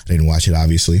good. I didn't watch it,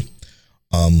 obviously.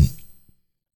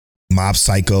 Mob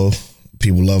Psycho.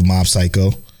 People love Mob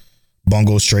Psycho.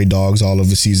 Bungo Stray Dogs, all of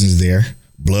the seasons there.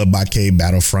 Blood by K,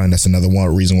 Battlefront. That's another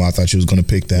reason why I thought you was going to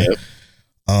pick that.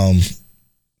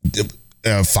 Yep.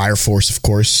 Fire Force, of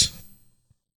course.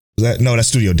 That's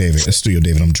Studio David. That's Studio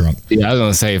David. I'm drunk. Yeah, I was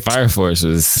going to say Fire Force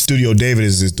was... Studio David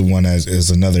is the one as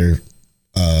another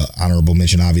honorable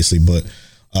mention, obviously. But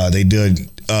they did...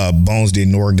 Bones did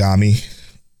Noragami.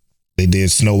 They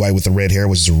did Snow White with the Red Hair,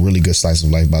 which is a really good slice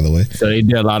of life, by the way. So they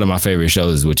did a lot of my favorite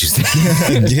shows, is what you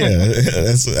said. Yeah,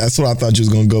 that's what I thought you was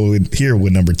gonna go with here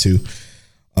with number 2.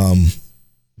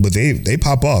 But they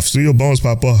pop off. Studio Bones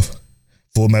pop off.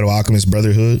 Full Metal Alchemist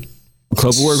Brotherhood.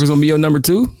 Cloverworks was gonna be your number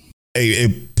 2?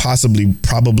 It probably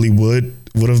would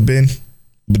have been,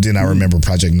 but then I remember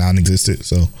Project Nine existed.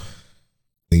 So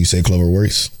when you say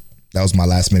Cloverworks, that was my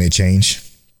last minute change.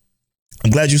 I'm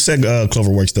glad you said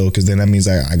Cloverworks though, because then that means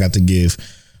I got to give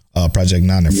Project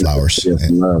Nine their flowers.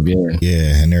 Love,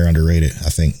 and they're underrated, I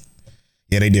think.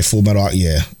 Yeah, they did Full Metal.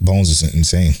 Yeah, Bones is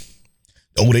insane.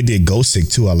 Oh, they did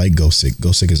Ghostsick too. I like Ghostsick.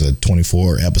 Ghostsick is a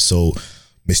 24 episode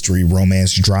mystery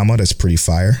romance drama that's pretty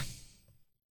fire.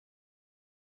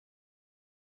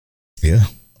 Yeah.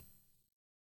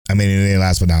 I mean, and then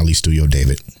last but not least, Studio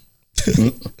David.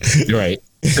 You're right.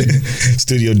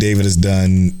 Studio David has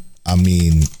done, I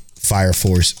mean, Fire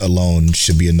Force alone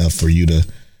should be enough for you to,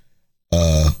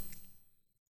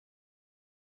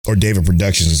 or David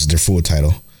Productions is their full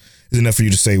title. It's enough for you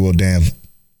to say, well, damn.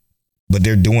 But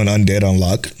they're doing Undead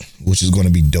Unluck, which is going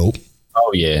to be dope.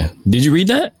 Oh, yeah. Did you read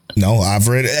that? No, I've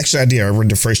read it. Actually, I did. I read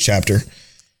the first chapter.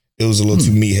 It was a little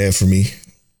too meathead for me.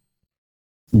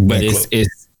 But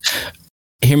it's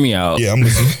hear me out. Yeah, I'm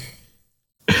listening.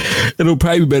 It'll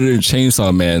probably be better than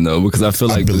Chainsaw Man, though, because I feel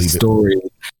like the story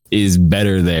is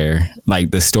better there.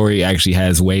 Like, the story actually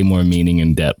has way more meaning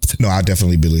and depth. No, I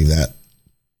definitely believe that.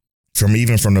 From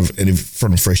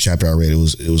the first chapter I read,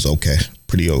 it was okay,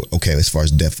 pretty okay as far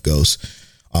as depth goes.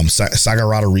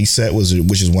 Sagarada Reset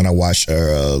which is one I watched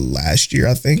last year,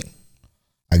 I think.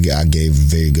 I gave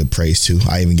very good praise to.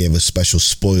 I even gave a special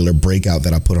spoiler breakout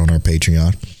that I put on our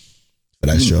Patreon for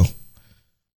that show.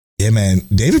 Yeah, man.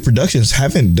 David Productions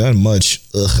haven't done much.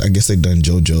 I guess they've done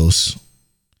JoJo's.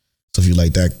 So if you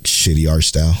like that shitty art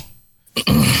style.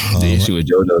 The issue with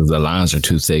JoJo's, the lines are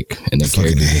too thick and the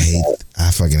characters.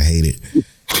 I fucking hate it.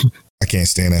 I can't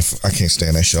stand that. I can't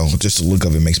stand that show. Just the look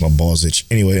of it makes my balls itch.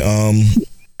 Anyway,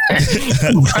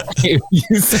 You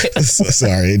said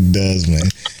Sorry, it does, man.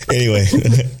 Anyway,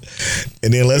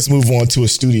 and then let's move on to a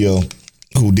studio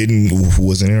who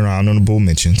wasn't in our honorable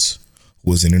mentions,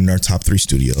 who wasn't in our top 3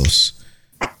 studios,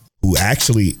 who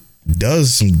actually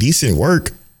does some decent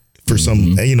work for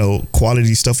some,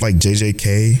 quality stuff like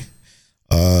JJK.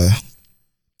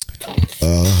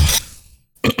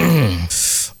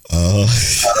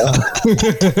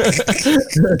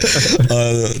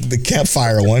 The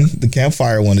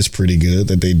Campfire one is pretty good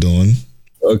that they doing.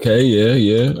 Okay,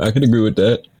 yeah, I can agree with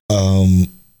that.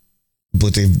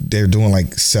 But they're doing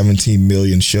like 17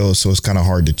 million shows, so it's kind of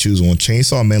hard to choose one.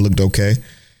 Chainsaw Man looked okay.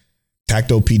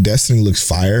 Tacto P Destiny looks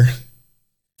fire.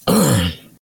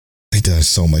 They done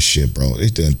so much shit, bro. They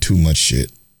done too much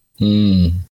shit.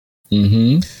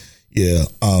 Mm-hmm. Yeah.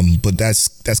 But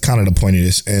that's kind of the point of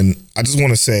this. And I just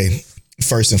want to say,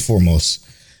 first and foremost,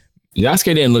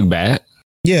 Yasuke didn't look bad.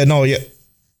 Yeah, no, yeah.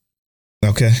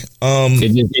 Okay.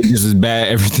 It just is bad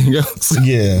everything else.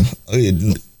 Yeah.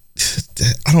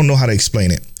 I don't know how to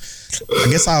explain it. I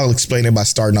guess I'll explain it by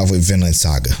starting off with Vinland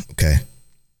Saga. Okay.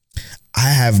 I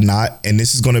have not, I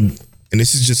just want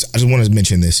to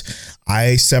mention this.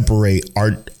 I separate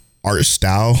art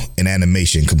style and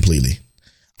animation completely.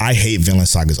 I hate Vinland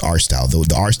Saga's art style.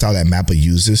 The art style that Mappa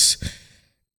uses,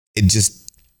 it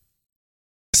just,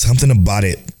 something about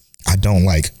it I don't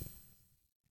like.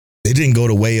 They didn't go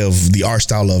the way of the art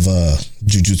style of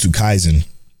Jujutsu Kaisen.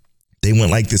 They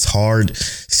went like this hard,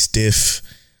 stiff,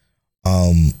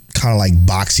 kind of like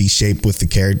boxy shape with the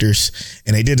characters.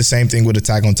 And they did the same thing with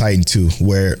Attack on Titan too,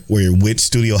 where Wit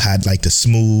Studio had like the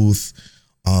smooth,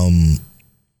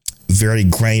 very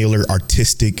granular,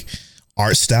 artistic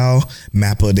art style.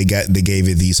 Mappa, they gave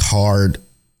it these hard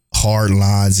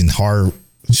lines and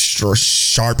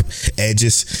sharp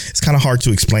edges. It's kind of hard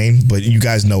to explain, but you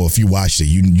guys know, if you watched it,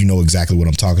 you know exactly what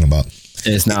I'm talking about.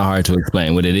 It's not hard to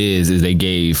explain. What it is they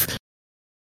gave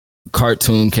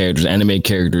cartoon characters, anime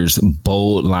characters,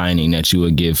 bold lining that you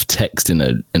would give text in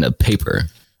a paper.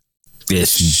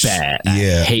 It's bad.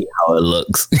 Yeah. I hate how it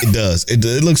looks. It does.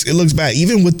 It looks bad.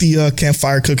 Even with the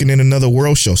Campfire Cooking in Another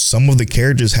World show, some of the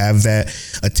characters have that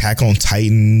Attack on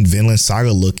Titan, Vinland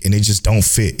Saga look, and it just don't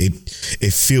fit.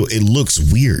 It looks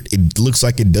weird. It looks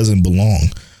like it doesn't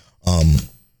belong.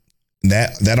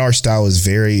 That art style is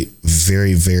very,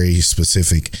 very, very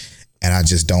specific, and I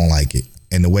just don't like it.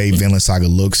 And the way Vinland Saga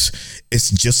looks, it's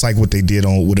just like what they did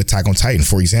with Attack on Titan,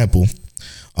 for example.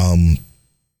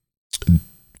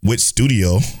 With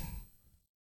Studio.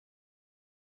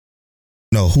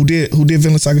 No, who did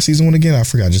Vinland Saga season 1 again? I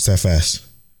forgot just that fast.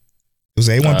 It was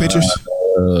A1 Pictures?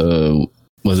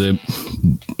 Was it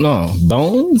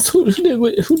Bones? Who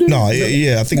did? No,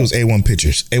 yeah, I think it was A1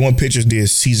 Pictures. A1 Pictures did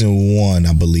season 1,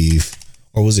 I believe.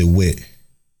 Or was it Wit?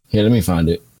 Yeah, let me find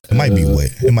it. It might be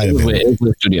Wit. It might have been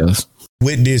Wit Studios.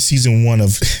 Wit did season 1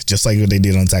 of, just like what they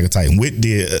did on Attack on Titan. Wit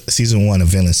did season 1 of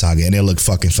Vinland Saga, and it looked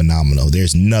fucking phenomenal.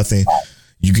 There's nothing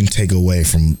you can take away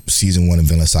from season 1 of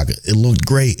Vinland Saga. It looked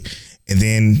great. And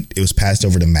then it was passed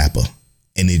over to Mappa,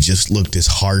 and it just looked this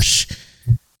harsh.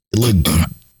 It looked,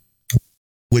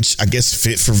 which I guess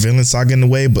fit for Vinland Saga in a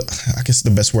way, but I guess the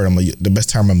best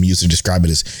term I'm used to describe it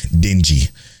is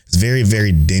dingy. It's very,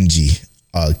 very dingy,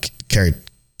 art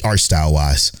style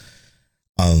wise.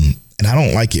 And I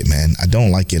don't like it, man. I don't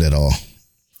like it at all.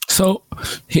 So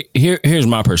here's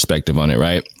my perspective on it,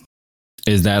 right?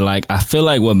 Is that, like, I feel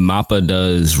like what Mappa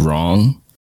does wrong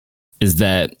is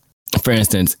that, for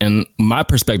instance, in my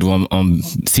perspective on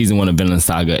season 1 of Vinland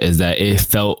Saga, is that it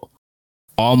felt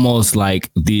almost like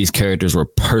these characters were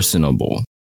personable,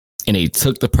 and they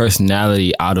took the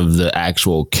personality out of the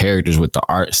actual characters with the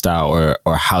art style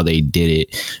or how they did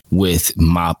it with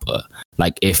Mappa.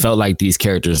 Like, it felt like these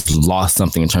characters lost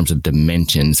something in terms of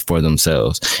dimensions for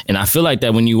themselves. And I feel like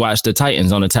that when you watch the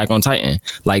Titans on Attack on Titan,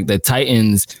 like the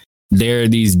Titans, they're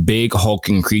these big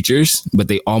hulking creatures, but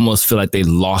they almost feel like they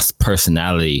lost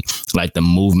personality. Like the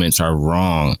movements are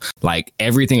wrong. Like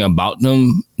everything about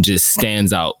them just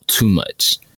stands out too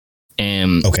much.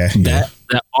 And that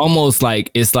almost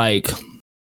like, it's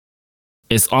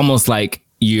almost like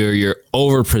you're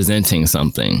over presenting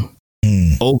something,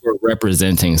 over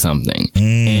representing something.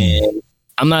 And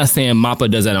I'm not saying Mappa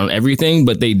does that on everything,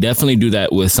 but they definitely do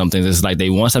that with some things. It's like they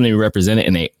want something to represent it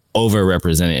and they over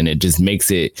represent it, and it just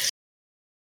makes it,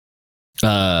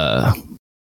 I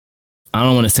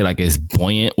don't want to say like it's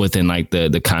buoyant within like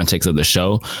the context of the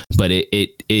show, but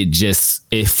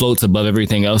it floats above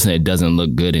everything else, and it doesn't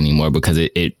look good anymore because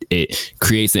it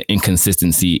creates an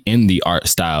inconsistency in the art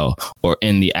style or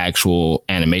in the actual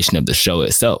animation of the show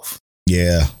itself.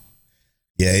 Yeah.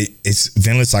 It's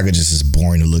Vinland Saga just is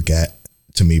boring to look at.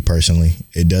 to me personally.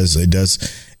 It does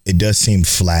seem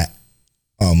flat.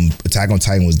 Attack on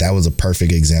Titan was a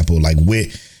perfect example. Like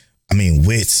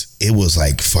Wits, it was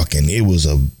like fucking, it was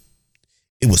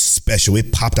special.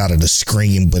 It popped out of the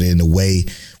screen, but in a way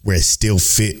where it still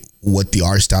fit what the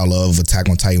art style of Attack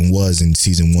on Titan was in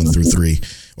season 1 through 3,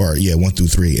 1 through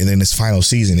 3. And then this final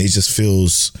season, it just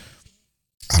feels,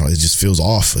 it just feels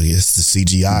off. It's the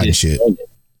CGI and shit.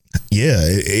 Yeah,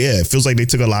 it feels like they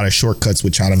took a lot of shortcuts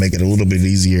with trying to make it a little bit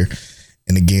easier.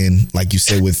 And again, like you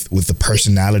said, with the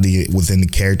personality within the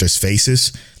characters'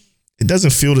 faces, it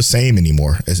doesn't feel the same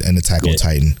anymore as an Attack on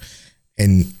Titan.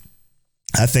 And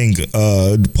I think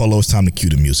Polo, it's time to cue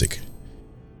the music,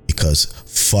 because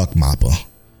fuck Mappa.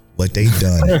 What they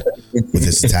done with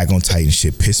this Attack on Titan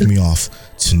shit pissed me off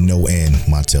to no end,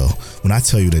 Montel. When I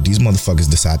tell you that these motherfuckers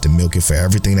decide to milk it for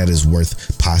everything that is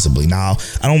worth possibly. Now,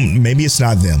 maybe it's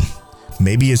not them.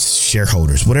 Maybe it's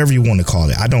shareholders, whatever you want to call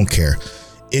it. I don't care.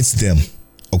 It's them.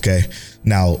 Okay.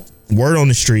 Now, word on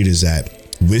the street is that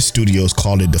Wiz Studios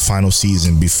called it the final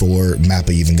season before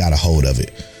Mappa even got a hold of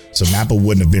it. So Mappa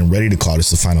wouldn't have been ready to call this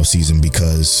the final season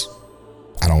because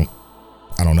I don't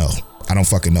know. I don't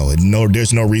fucking know. No,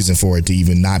 there's no reason for it to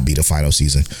even not be the final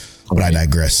season. But I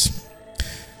digress.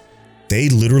 They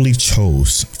literally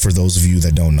chose, for those of you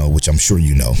that don't know, which I'm sure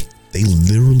you know, they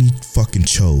literally fucking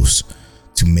chose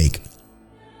to make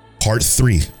part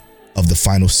 3 of the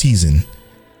final season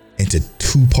into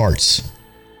 2 parts.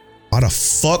 Why the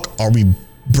fuck are we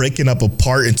breaking up a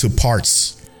part into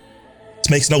parts? This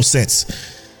makes no sense.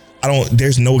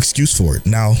 There's no excuse for it.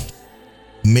 Now,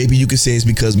 maybe you could say it's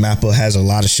because Mappa has a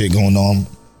lot of shit going on,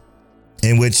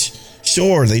 in which,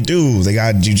 sure, they do. They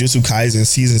got Jujutsu Kaisen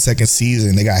second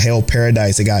season. They got Hell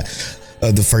Paradise. They got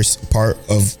the first part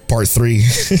of part 3.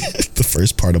 The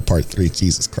first part of part 3.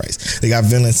 Jesus Christ. They got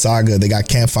Vinland Saga. They got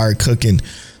Campfire Cooking.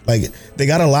 Like, they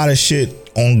got a lot of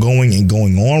shit ongoing and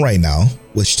going on right now,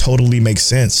 which totally makes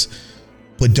sense.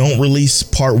 But don't release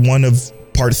part 1 of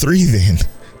part 3 then.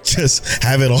 Just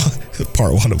have it all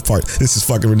part 1 of part. This is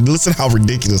fucking ridiculous. Listen how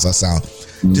ridiculous I sound.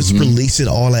 Just release it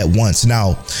all at once.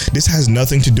 Now, this has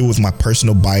nothing to do with my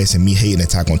personal bias and me hating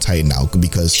Attack on Titan now,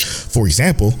 because, for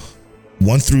example,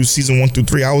 season 1 through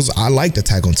 3, I liked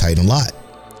Attack on Titan a lot.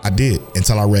 I did,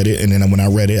 until I read it, and then when I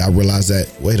read it, I realized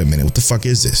that, wait a minute, what the fuck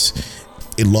is this?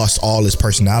 It lost all its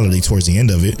personality towards the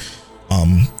end of it,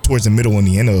 towards the middle and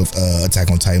the end of Attack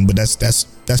on Titan. But that's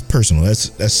personal.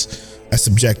 That's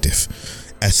subjective.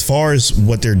 As far as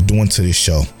what they're doing to this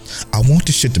show, I want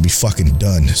this shit to be fucking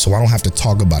done so I don't have to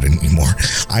talk about it anymore.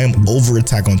 I am over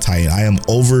Attack on Titan. I am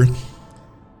over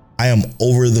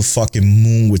the fucking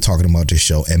moon with talking about this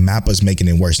show, and Mappa's making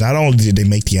it worse. Not only did they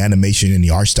make the animation and the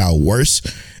art style worse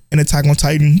in Attack on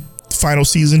Titan final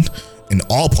season in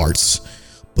all parts,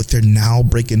 but they're now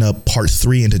breaking up part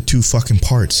 3 into 2 fucking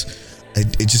parts.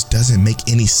 It just doesn't make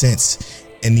any sense.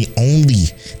 And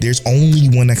there's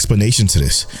only one explanation to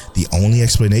this. The only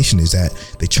explanation is that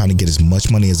they're trying to get as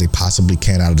much money as they possibly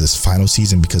can out of this final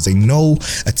season, because they know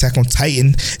Attack on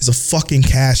Titan is a fucking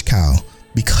cash cow,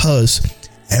 because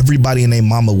everybody and their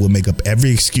mama will make up every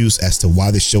excuse as to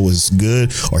why the show is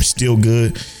good or still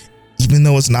good, even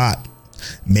though it's not.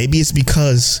 Maybe it's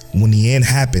because when the end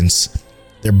happens,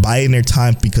 they're biding their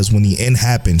time, because when the end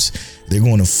happens, they're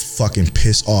going to fucking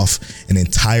piss off an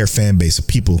entire fan base of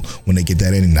people when they get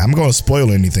that ending. Now, I'm going to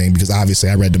spoil anything, because obviously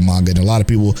I read the manga, and a lot of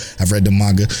people have read the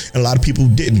manga, and a lot of people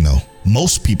didn't know.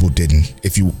 Most people didn't.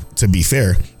 To be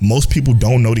fair, most people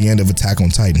don't know the end of Attack on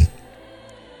Titan.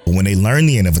 But when they learn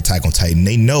the end of Attack on Titan,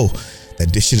 they know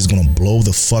that this shit is going to blow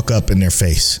the fuck up in their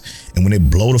face. And when they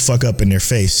blow the fuck up in their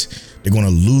face, they're going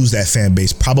to lose that fan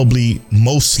base, probably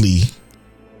mostly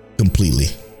completely,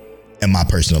 in my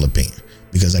personal opinion,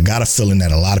 because I got a feeling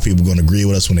that a lot of people are going to agree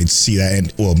with us when they see that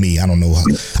end. Well, me, I don't know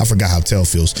I forgot how Tell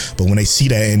feels, but when they see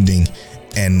that ending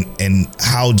and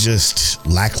how just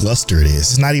lackluster it is.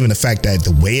 It's not even the fact that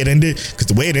the way it ended, because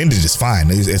the way it ended is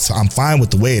fine. I'm fine with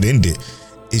the way it ended.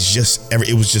 It's just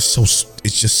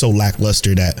so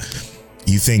lackluster that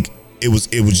you think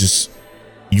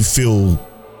you feel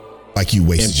like you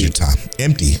wasted your time.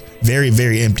 Empty. Very,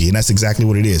 very empty. And that's exactly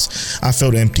what it is. I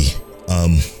felt empty.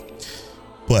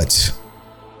 But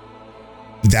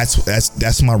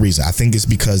that's my reason. I think it's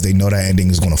because they know that ending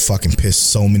is going to fucking piss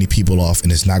so many people off,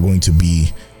 and it's not going to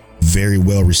be very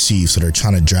well received. So they're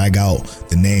trying to drag out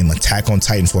the name Attack on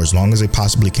Titan for as long as they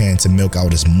possibly can, to milk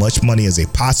out as much money as they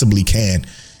possibly can.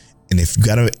 And if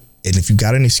you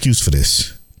got an excuse for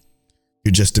this,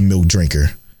 you're just a milk drinker,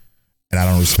 and I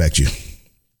don't respect you.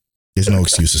 There's no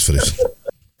excuses for this.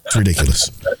 It's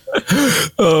ridiculous.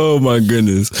 Oh my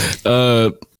goodness.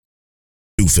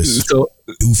 Doofus.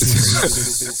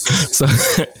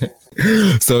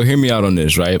 So hear me out on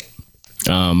this, right?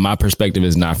 My perspective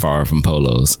is not far from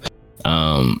Polo's.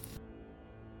 The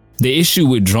issue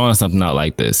with drawing something out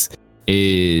like this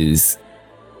is,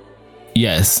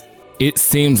 yes, it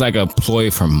seems like a ploy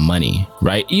for money,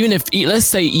 right? Even if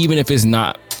it's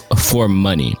not for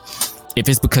money, if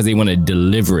it's because they want to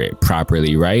deliver it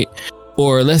properly, right?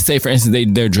 Or let's say, for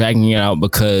instance, they're dragging it out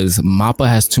because Mappa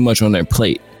has too much on their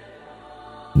plate.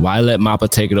 Why let Mappa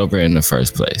take it over in the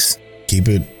first place? Keep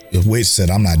it. If Witch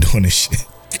said, I'm not doing this shit.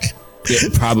 Yeah,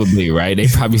 probably, right? They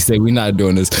probably say we're not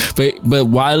doing this. But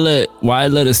why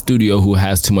let a studio who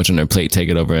has too much on their plate take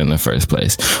it over in the first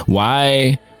place?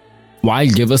 Why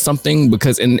give us something?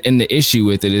 Because in the issue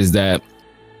with it is that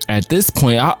at this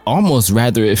point, I almost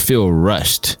rather it feel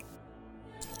rushed.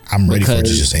 I'm ready for it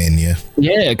to just end, yeah.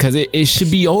 Yeah, because it should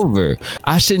be over.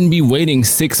 I shouldn't be waiting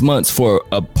 6 months for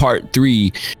a part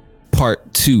 3,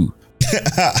 part 2.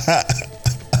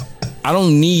 I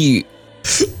don't need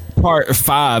part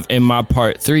 5 in my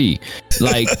part 3.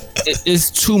 Like,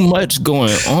 it's too much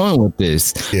going on with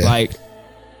this. Yeah. Like,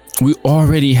 we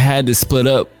already had to split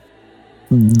up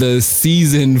the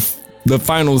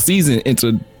final season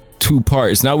into 2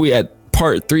 parts. Now we at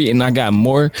part 3 and I got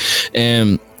more.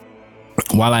 And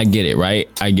while I get it, right?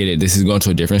 I get it. This is going to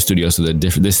a different studio. So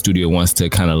this studio wants to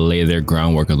kind of lay their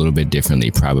groundwork a little bit differently,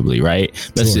 probably, right?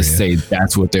 Let's just say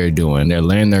that's what they're doing. They're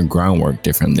laying their groundwork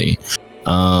differently.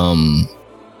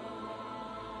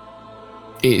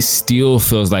 It still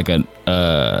feels like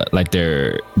like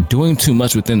they're doing too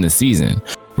much within the season,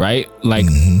 right? Like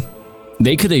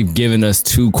they could have given us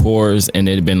 2 cores and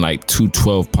it'd been like 2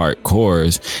 12-part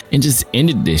cores and just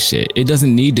ended this shit. It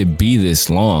doesn't need to be this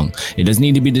long. It doesn't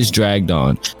need to be this dragged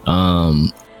on.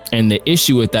 And the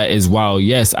issue with that is, while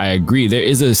yes, I agree, there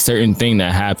is a certain thing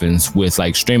that happens with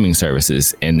like streaming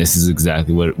services, and this is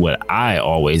exactly what I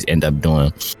always end up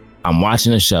doing. I'm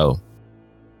watching a show.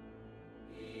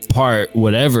 Part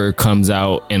whatever comes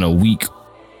out in a week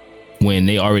when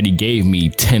they already gave me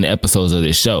 10 episodes of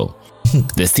this show.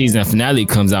 The season finale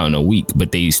comes out in a week,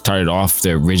 but they started off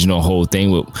the original whole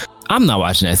thing with, I'm not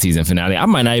watching that season finale. I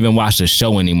might not even watch the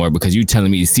show anymore because you're telling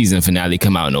me the season finale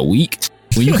come out in a week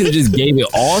when you could have just gave it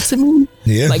all to me.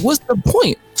 Yeah. Like, what's the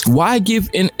point? Why give?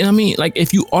 And I mean, like,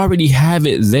 if you already have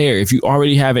it there, if you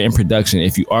already have it in production,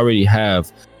 if you already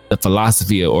have the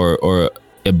philosophy or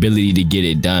ability to get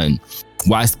it done,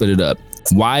 why split it up?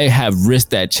 Why have risked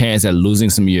that chance at losing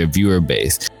some of your viewer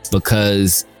base?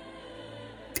 Because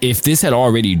if this had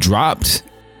already dropped,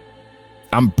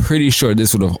 I'm pretty sure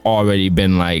this would have already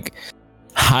been like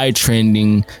high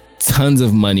trending, tons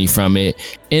of money from it,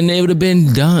 and it would have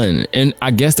been done. And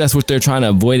I guess that's what they're trying to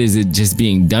avoid, is it just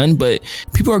being done. But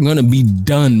people are going to be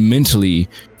done mentally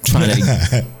trying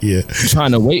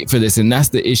to wait for this. And that's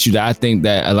the issue that I think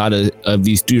that a lot of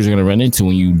these studios are going to run into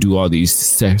when you do all these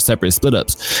separate split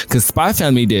ups. Because Spy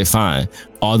Family did fine,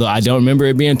 although I don't remember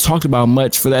it being talked about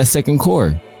much for that second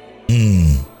core.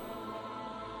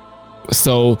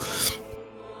 So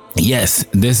yes,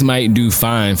 this might do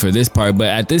fine for this part, but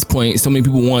at this point, so many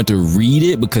people wanted to read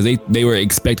it because they were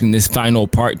expecting this final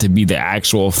part to be the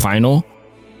actual final.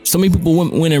 So many people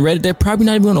went and read it. They're probably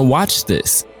not even going to watch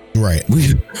this. Right.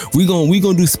 We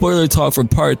gonna do spoiler talk for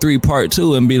part 3, part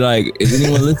 2, and be like, is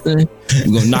anyone listening?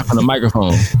 We're gonna knock on the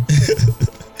microphone.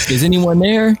 Is anyone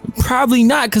there? Probably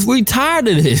not, because we're tired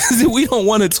of this. We don't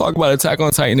want to talk about Attack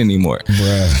on Titan anymore.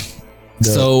 Bruh.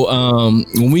 So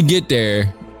when we get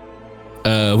there,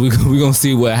 we're gonna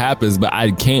see what happens, but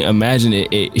I can't imagine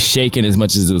it shaking as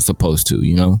much as it was supposed to,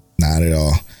 you know? Not at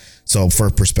all. So for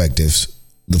perspectives,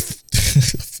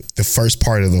 the first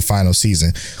part of the final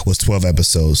season was 12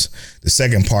 episodes. The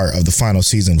second part of the final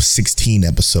season was 16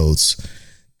 episodes.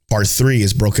 Part 3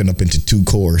 is broken up into 2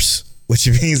 cores, which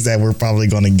means that we're probably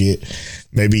going to get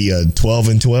maybe a 12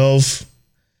 and 12,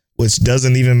 which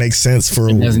doesn't even make sense.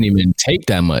 It doesn't even take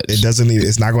that much.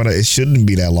 It shouldn't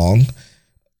be that long.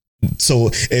 So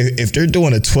if they're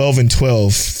doing a 12 and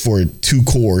 12 for 2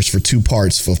 cores, for 2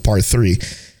 parts for part 3,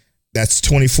 that's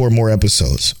 24 more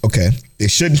episodes. Okay. It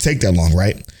shouldn't take that long,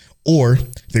 right? Or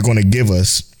they're going to give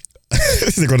us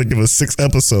 6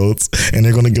 episodes, and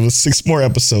they're going to give us 6 more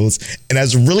episodes. And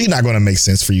that's really not going to make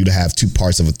sense for you to have 2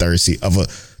 parts of a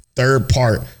third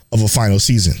part of a final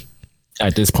season.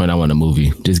 At this point, I want a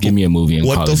movie. Just give me a movie and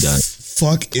call it done.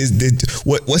 Fuck is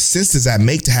what sense does that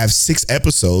make to have 6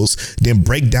 episodes, then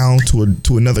break down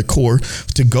to another core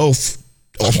to go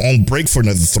on break for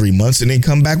another 3 months and then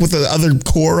come back with the other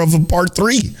core of a part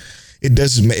 3? It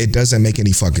doesn't make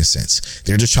any fucking sense.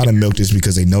 They're just trying to milk this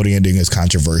because they know the ending is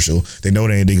controversial. They know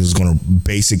the ending is going to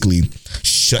basically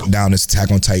shut down this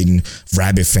Attack on Titan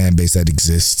rabid fan base that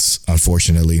exists,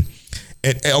 unfortunately.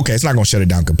 Okay, it's not going to shut it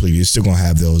down completely. It's still going to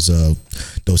have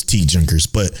those tea junkers,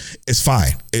 but it's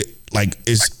fine. I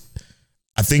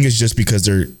think it's just because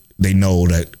they know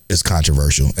that it's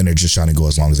controversial and they're just trying to go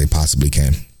as long as they possibly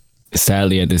can.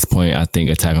 Sadly, at this point, I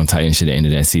think Attack on Titan should have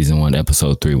ended at season 1,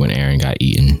 episode 3 when Eren got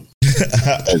eaten.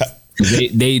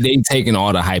 they taking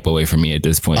all the hype away from me at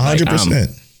this point. 100%. Like,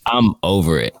 I'm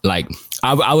over it. Like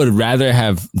I would rather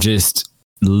have just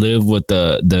live with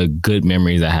the good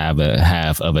memories I have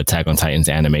of Attack on Titan's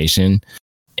animation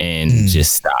and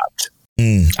just stopped.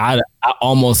 I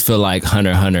almost feel like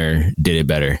Hunter x Hunter did it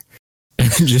better.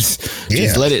 just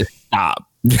let it stop.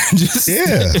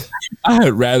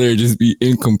 I'd rather just be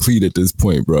incomplete at this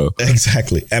point, bro.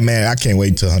 Exactly. And man, I can't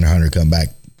wait till Hunter x Hunter come back.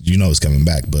 You know it's coming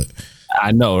back, but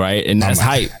I know, right? And that's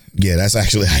hype. Yeah, that's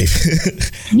actually hype.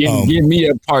 Give me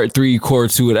a part 3, core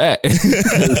 2 of that.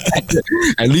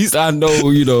 At least I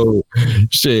know,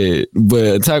 shit.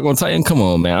 But Attack on Titan, come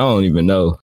on, man. I don't even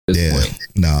know.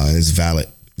 No, it's valid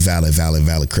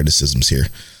criticisms here.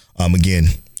 Again,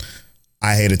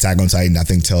 I hate Attack on Titan. I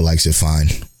think Tell likes it fine.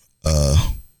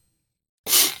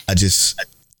 It's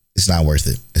not worth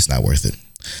it. It's not worth it.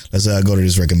 Let's go to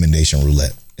this recommendation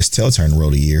roulette. It's Tell turn to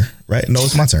roll a year, right? No,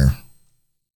 it's my turn.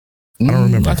 I don't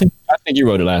remember. I think you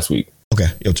wrote it last week. Okay,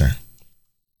 your turn.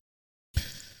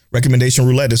 Recommendation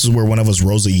roulette. This is where one of us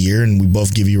rolls a year and we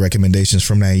both give you recommendations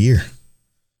from that year.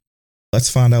 Let's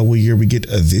find out what year we get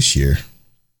this year.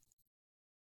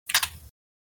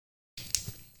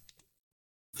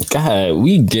 God,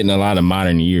 we getting a lot of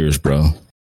modern years, bro.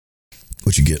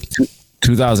 What you get?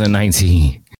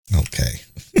 2019. Okay.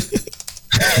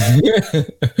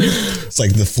 It's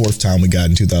like the 4th time we got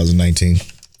in 2019.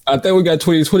 I think we got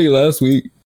 2020 last week.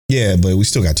 Yeah, but we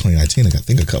still got 2019. I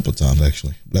think a couple of times,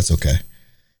 actually. That's okay.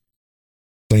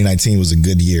 2019 was a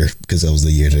good year because that was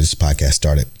the year that this podcast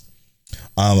started.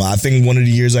 I think one of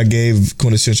the years I gave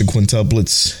quintessential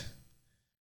quintuplets.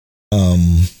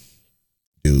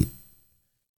 Dude,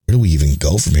 where do we even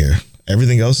go from here?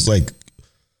 Everything else is like,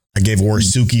 I gave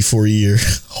Orisuke for a year.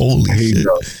 Holy shit.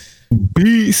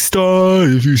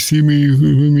 Beastar, if you see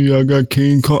me, I got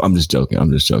King Kong. I'm just joking.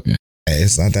 Hey,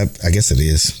 it's not that. I guess it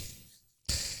is.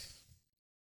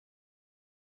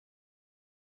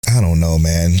 I don't know,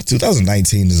 man.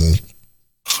 2019 is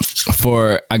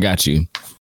I got you.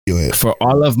 Go ahead. For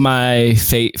all of my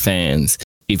Fate fans,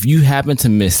 if you happen to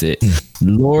miss it,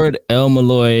 Lord El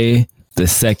Malloy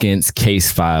II's Case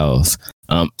Files.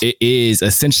 It is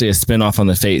essentially a spinoff on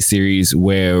the Fate series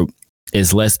where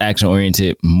it's less action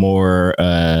oriented, more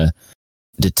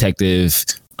detective,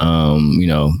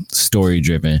 story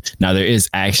driven. Now there is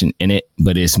action in it,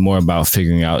 but it's more about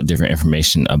figuring out different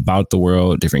information about the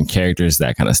world, different characters,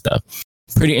 that kind of stuff.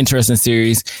 Pretty interesting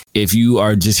series. If you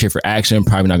are just here for action,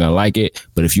 probably not gonna like it.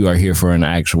 But if you are here for an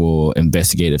actual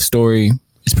investigative story,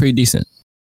 it's pretty decent.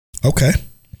 Okay.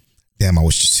 Damn, I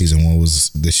wish season 1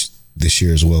 was this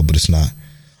year as well, but it's not.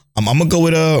 I'm gonna go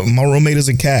with My Roommate is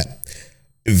a Cat.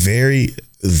 Very,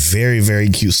 very, very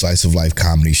cute slice of life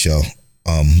comedy show.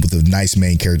 With a nice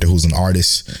main character who's an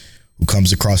artist who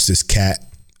comes across this cat,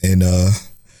 and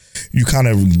you kind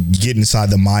of get inside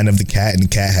the mind of the cat, and the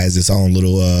cat has its own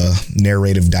little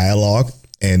narrative dialogue.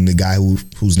 And the guy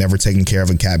who's never taken care of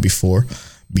a cat before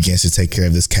begins to take care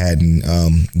of this cat and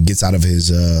gets out of his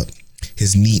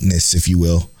neatness, if you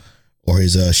will, or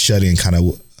his shut-in kind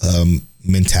of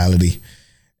mentality,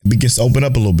 and begins to open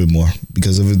up a little bit more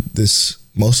because of this,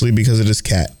 mostly because of this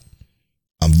cat.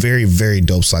 Very, very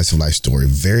dope slice of life story.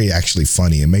 Very actually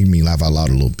funny. It made me laugh out loud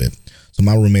a little bit. So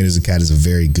My Roommate is a Cat is a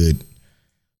very good,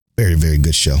 very, very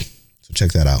good show. So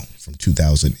check that out from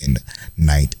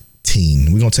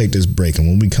 2019. We're going to take this break. And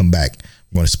when we come back,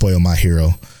 we're going to spoil my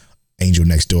hero. Angel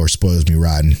Next Door spoils me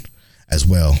riding, as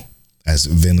well as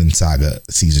Vinland Saga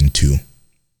Season 2.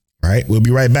 All right. We'll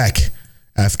be right back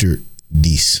after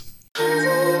these.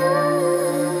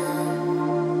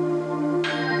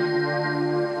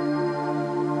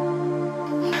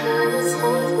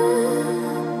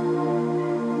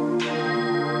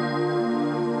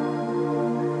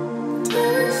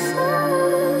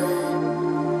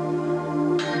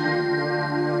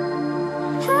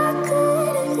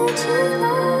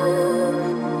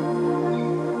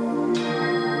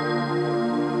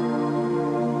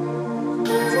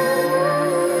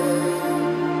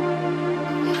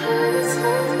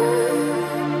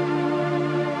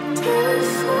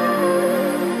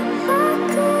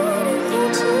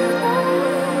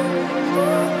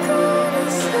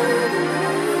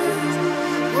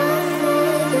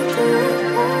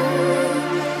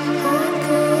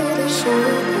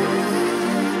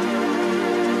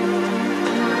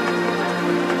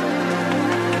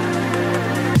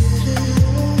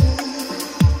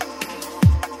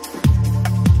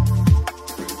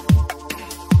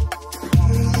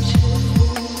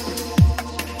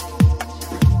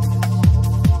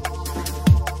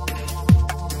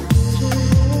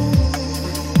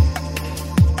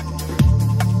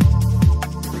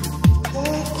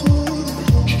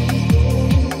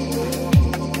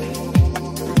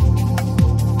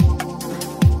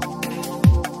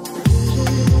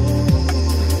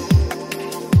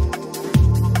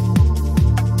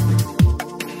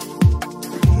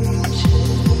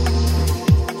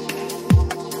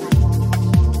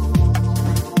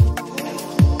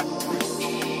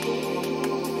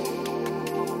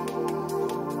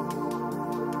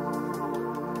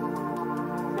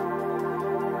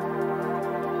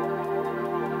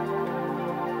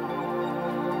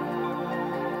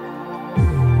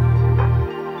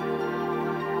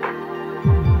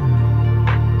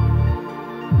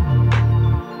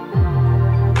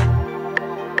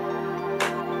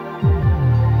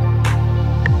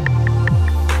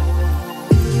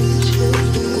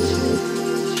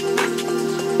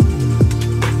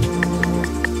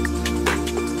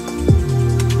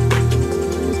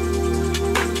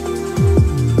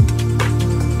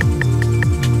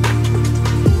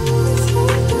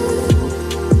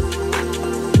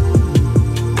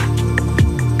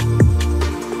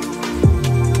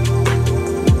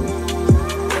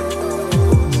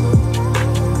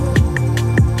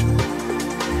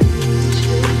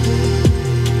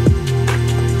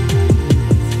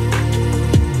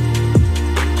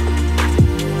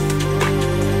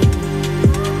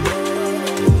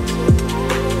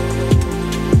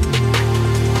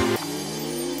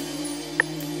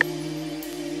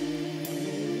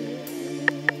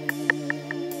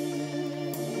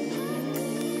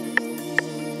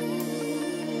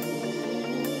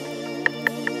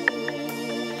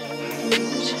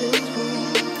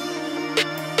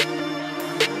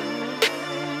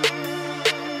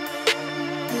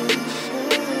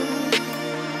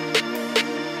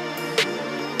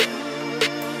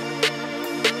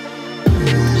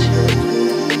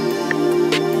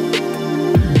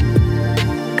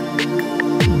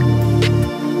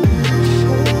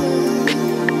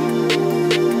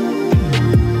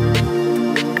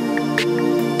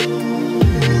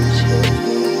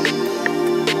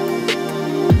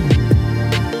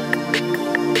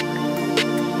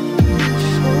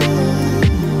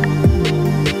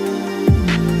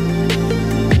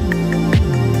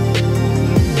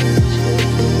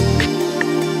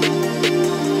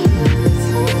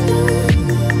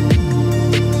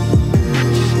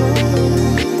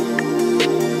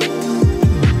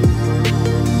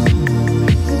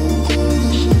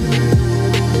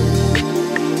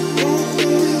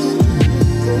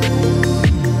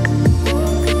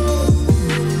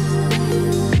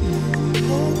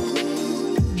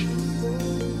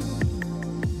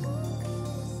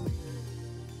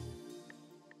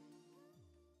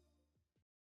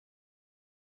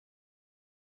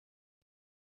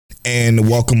 And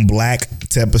welcome Black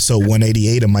to episode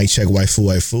 188 of Mic Check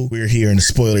Waifu. We're here in the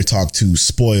spoiler talk to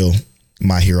spoil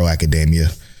My Hero Academia.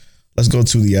 Let's go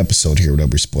to the episode here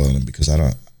that we're spoiling, because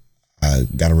I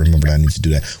gotta remember that I need to do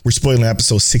that. We're spoiling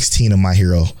episode 16 of My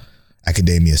Hero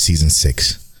Academia season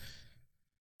 6.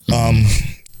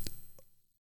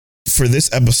 For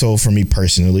this episode, for me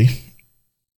personally,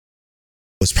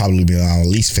 was probably my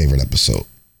least favorite episode.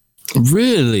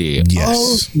 Really?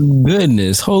 Yes. Oh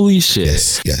goodness! Holy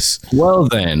shit! Yes. Well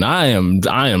then, I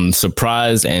am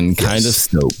surprised and kind of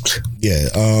stoked. Yeah.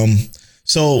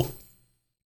 So,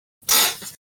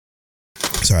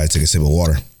 sorry, I took a sip of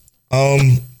water.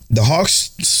 The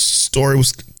Hawks story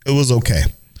was okay,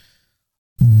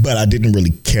 but I didn't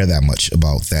really care that much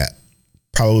about that.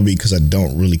 Probably because I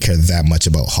don't really care that much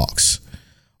about Hawks.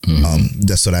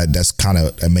 That's kind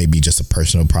of maybe just a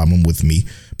personal problem with me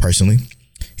personally.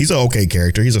 He's an okay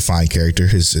character. He's a fine character.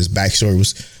 His backstory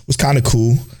was kind of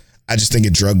cool. I just think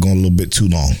it dragged on a little bit too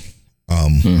long.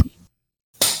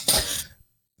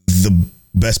 The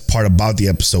best part about the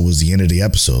episode was the end of the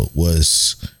episode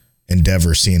was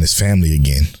Endeavor seeing his family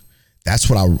again. That's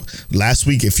what last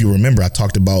week, if you remember, I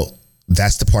talked about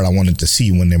that's the part I wanted to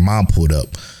see when their mom pulled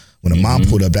up. When the mom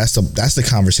pulled up, that's the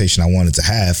conversation I wanted to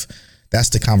have. That's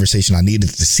the conversation I needed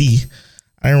to see.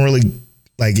 I didn't really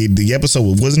like it. The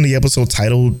episode wasn't the episode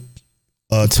titled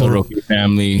Todoroki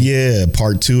Family. Yeah,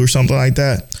 part 2 or something like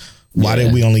that. Why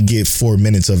did we only get 4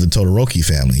 minutes of the Todoroki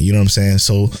family? You know what I'm saying?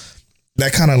 So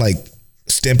that kind of like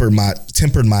tempered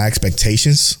my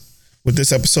expectations with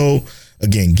this episode.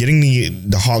 Again, getting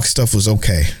the Hawk stuff was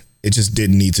okay. It just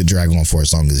didn't need to drag on for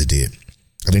as long as it did.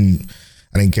 I didn't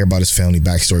care about his family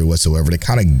backstory whatsoever. They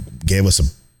kind of gave us a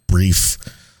brief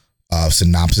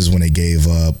synopsis when they gave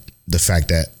the fact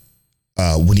that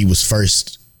when they was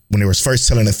first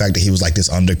telling the fact that he was like this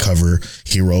undercover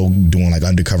hero doing like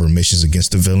undercover missions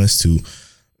against the villains to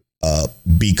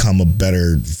become a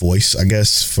better voice, I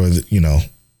guess, for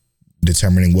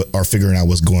determining what or figuring out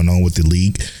what's going on with the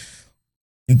league.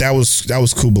 That was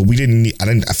cool, but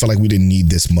I felt like we didn't need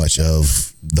this much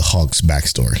of the Hawk's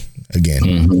backstory.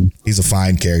 Again, he's a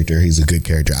fine character. He's a good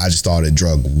character. I just thought it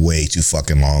drug way too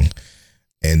fucking long.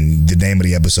 And the name of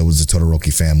the episode was the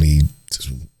Todoroki Family,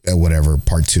 whatever,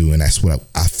 part 2. And that's what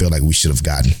I feel like we should have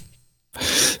gotten.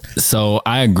 So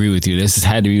I agree with you. This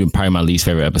had to be probably my least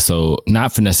favorite episode.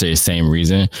 Not for necessarily the same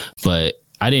reason, but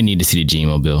I didn't need to see the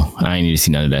G-Mobile. I didn't need to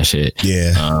see none of that shit.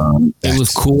 Yeah. It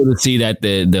was cool to see that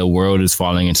the world is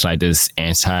falling into like this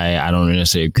I don't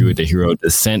necessarily agree with the hero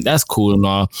descent. That's cool and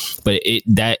all, but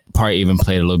that part even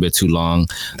played a little bit too long.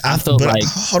 I felt like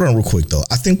hold on real quick though.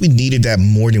 I think we needed that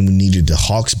more than we needed the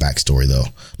Hawks backstory though.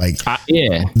 Like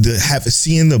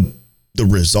seeing the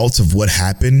results of what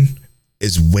happened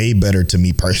is way better to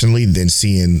me personally than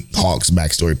seeing Hawks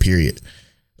backstory, period.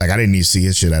 Like I didn't need to see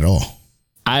his shit at all.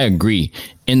 I agree.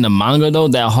 In the manga, though,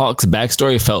 that Hawk's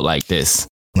backstory felt like this,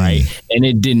 right? And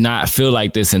it did not feel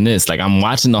like this in this. Like, I'm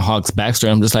watching the Hawk's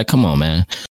backstory. I'm just like, come on, man.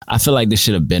 I feel like this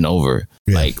should have been over.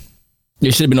 Yeah. Like,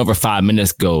 it should have been over 5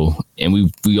 minutes ago, and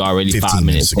we already 5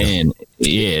 minutes in.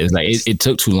 Yeah, it's like it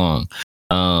took too long.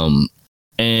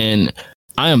 And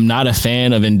I am not a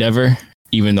fan of Endeavor,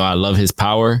 even though I love his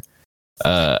power.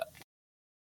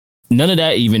 None of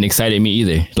that even excited me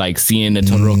either. Like seeing the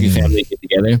Todoroki family get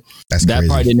together. That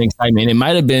part didn't excite me. And it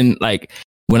might have been like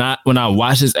when I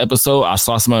watched this episode, I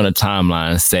saw someone on the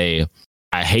timeline say,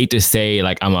 I hate to say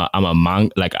like I'm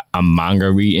a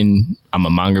manga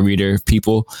reader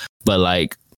people, but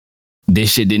like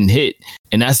this shit didn't hit.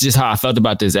 And that's just how I felt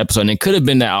about this episode. And it could have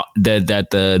been that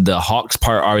the Hawks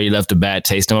part already left a bad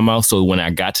taste in my mouth. So when I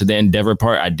got to the Endeavor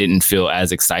part, I didn't feel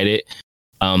as excited.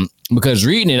 Because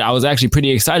reading it, I was actually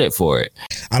pretty excited for it.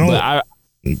 I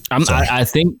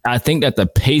think that the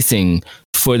pacing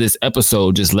for this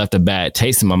episode just left a bad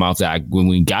taste in my mouth. That when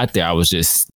we got there, I was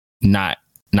just not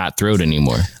thrilled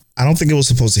anymore. I don't think it was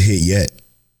supposed to hit yet.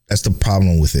 That's the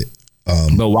problem with it.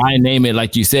 But why name it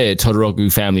like you said,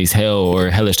 Todoroki Family's Hell or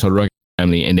Hellish Todoroki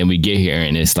Family, and then we get here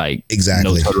and it's like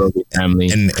exactly no Todoroki Family,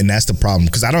 and that's the problem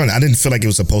because I didn't feel like it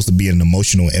was supposed to be an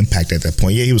emotional impact at that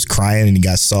point. Yeah, he was crying and he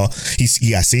got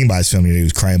seen by his family and he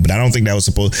was crying, but I don't think that was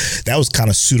supposed. That was kind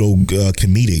of pseudo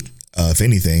comedic, if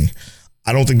anything.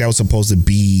 I don't think that was supposed to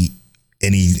be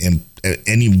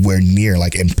anywhere near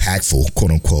like impactful,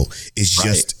 quote unquote. It's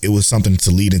just it was something to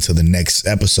lead into the next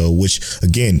episode, which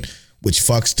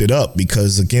fucks it up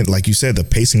because again, like you said, the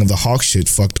pacing of the Hawk shit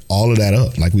fucked all of that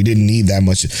up. Like we didn't need that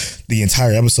much, the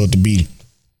entire episode to be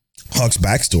Hawk's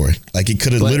backstory. Like it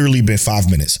could have literally been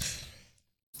 5 minutes.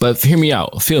 But hear me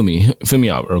out. Feel me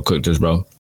out real quick, just bro.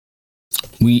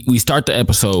 We start the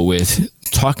episode with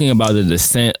talking about the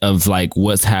descent of like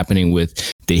what's happening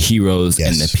with the heroes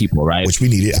and the people, right? Which we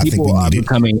needed. I think we are needed.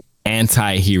 Becoming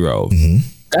anti-hero.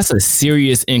 That's a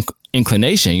serious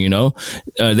inclination, you know.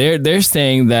 They're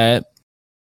saying that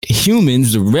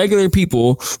humans, the regular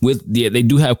people they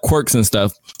do have quirks and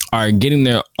stuff, are getting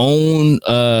their own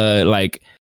like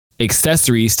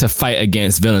accessories to fight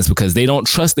against villains because they don't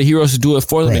trust the heroes to do it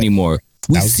for them anymore.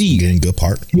 We see getting good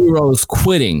part. Heroes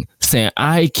quitting, saying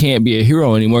I can't be a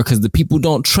hero anymore because the people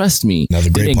don't trust me. Another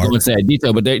great they didn't part. go into that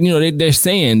detail, but they're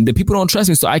saying the people don't trust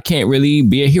me, so I can't really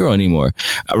be a hero anymore.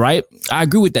 Right? I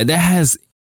agree with that. That has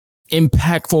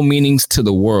impactful meanings to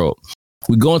the world.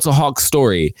 We go into Hawk's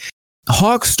story.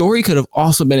 Hawk's story could have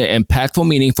also been an impactful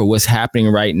meaning for what's happening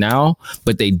right now,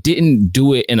 but they didn't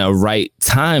do it in a right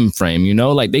time frame. You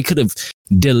know, like they could have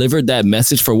delivered that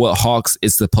message for what Hawks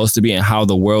is supposed to be and how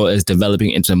the world is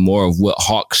developing into more of what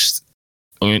Hawks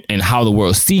and how the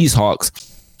world sees Hawks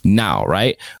now.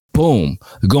 Right? Boom.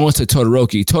 Going to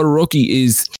Todoroki.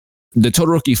 The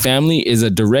Todoroki family is a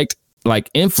direct like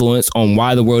influence on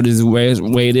why the world is the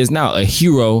way it is now. A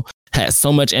hero has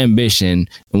so much ambition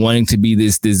and wanting to be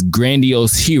this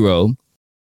grandiose hero,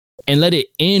 and let it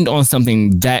end on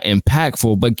something that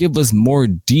impactful, but give us more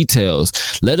details.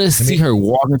 Let us see her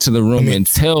walk into the room and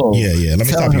tell. Let me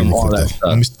stop you real quick though.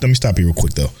 Let me stop you real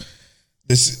quick though.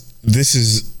 This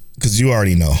is because you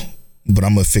already know, but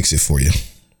I'm gonna fix it for you.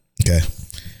 Okay.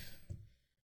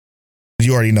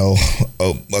 You already know.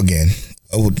 Again,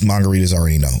 margaritas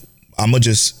already know. I'm gonna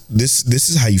just this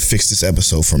is how you fix this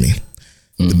episode for me.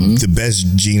 The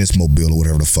best Genus Mobile or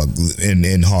whatever the fuck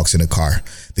in Hawks in the car.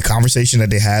 The conversation that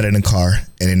they had in the car,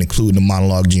 and then including the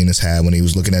monologue Genus had when he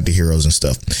was looking at the heroes and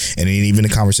stuff, and then even the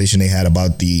conversation they had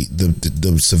about the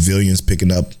civilians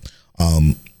picking up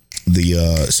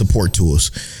the support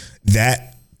tools.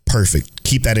 That perfect.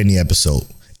 Keep that in the episode.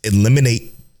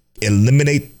 Eliminate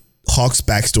Hawk's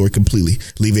backstory completely.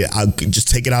 Leave it. I'll just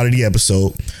take it out of the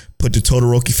episode. Put the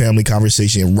Todoroki family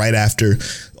conversation right after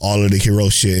all of the hero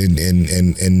shit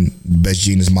and Best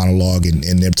Genus monologue and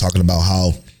they're talking about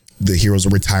how the heroes are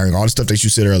retiring, all the stuff that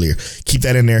you said earlier. Keep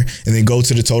that in there and then go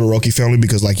to the Todoroki family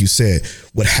because like you said,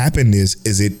 what happened is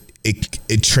it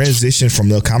transitioned from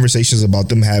the conversations about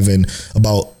them having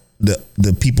about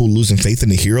the people losing faith in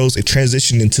the heroes. It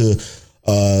transitioned into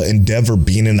Endeavor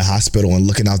being in the hospital and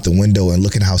looking out the window and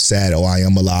looking how sad, I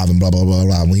am alive and blah, blah, blah,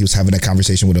 blah. When he was having that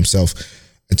conversation with himself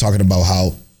and talking about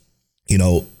how, you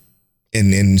know,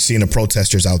 and seeing the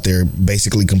protesters out there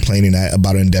basically complaining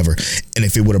about Endeavor. And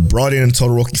if it would have brought in the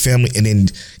Todoroki family and then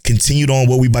continued on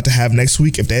what we about to have next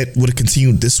week, if that would have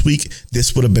continued this week,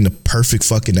 this would have been the perfect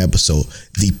fucking episode.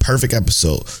 The perfect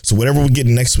episode. So whatever we're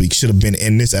getting next week should have been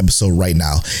in this episode right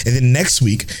now. And then next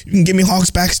week, you can give me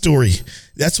Hawk's backstory.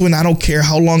 That's when I don't care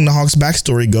how long the Hawk's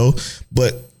backstory go,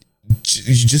 but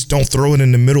you just don't throw it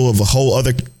in the middle of a whole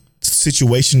other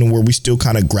situation where we still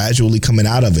kind of gradually coming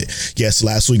out of it. Yes,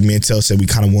 last week me and Tel said we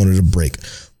kind of wanted a break,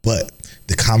 but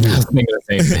the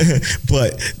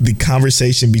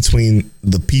conversation between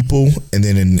the people and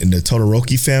then in the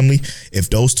Todoroki family,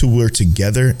 if those two were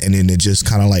together and then it just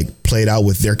kind of like played out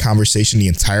with their conversation the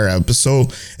entire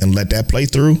episode and let that play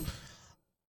through,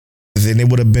 then it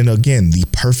would have been again the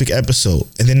perfect episode.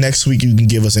 And then next week you can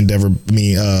give us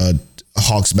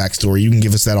Hawk's backstory. You can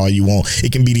give us that all you want.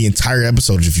 It can be the entire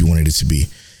episode if you wanted it to be.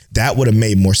 That would have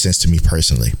made more sense to me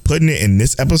personally. Putting it in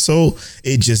this episode,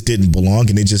 it just didn't belong,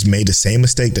 and it just made the same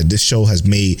mistake that this show has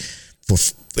made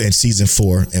in season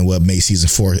 4 and what made season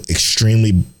 4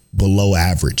 extremely below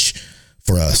average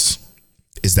for us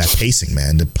is that pacing,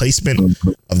 man. The placement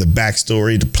of the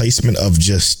backstory, the placement of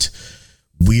just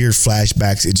weird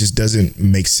flashbacks, it just doesn't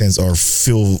make sense or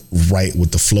feel right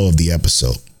with the flow of the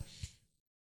episode.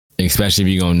 Especially if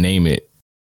you're going to name it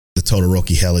the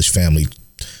Todoroki Hellish Family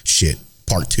shit,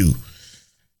 part 2.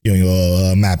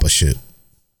 Mappa shit.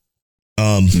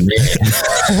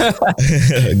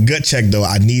 Gut check though.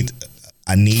 I need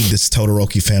this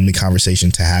Todoroki family conversation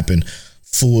to happen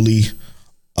fully.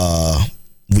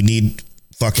 We need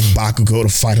fucking Bakugo to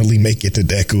finally make it to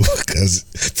Deku because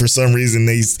for some reason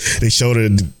they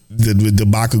showed the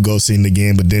Bakugo scene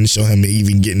again, but didn't show him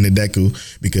even getting to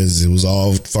Deku because it was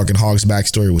all fucking Hawk's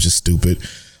backstory, which is stupid.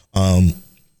 And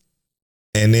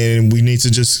then we need to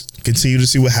just continue to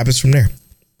see what happens from there.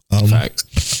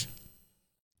 Facts.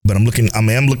 But I'm looking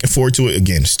forward to it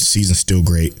again. The season's still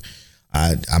great.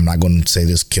 I'm not going to say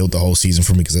this killed the whole season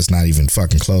for me because that's not even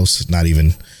fucking close. It's not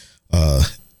even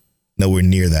nowhere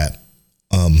near that.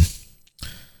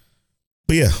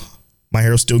 But yeah, My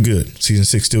Hero's still good. Season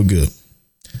 6 still good.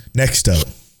 Next up,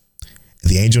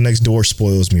 The Angel Next Door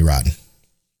spoils me rotten.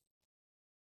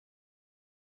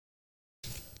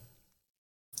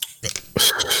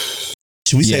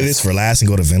 Should we say this for last and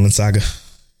go to Vinland Saga?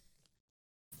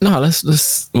 No,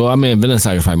 let's. Well, I mean, Vinland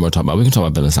Saga is probably more to talk about. We can talk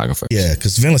about Vinland Saga first. Yeah,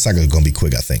 because Vinland Saga is gonna be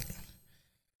quick, I think.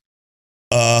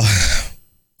 I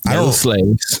don't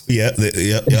slaves. Yeah.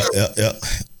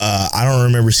 I don't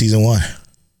remember season 1.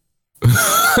 You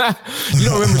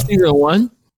don't remember season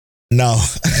 1? No.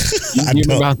 You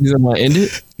remember how season 1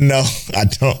 ended? No, I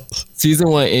don't. Season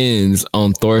 1 ends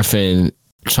on Thorfinn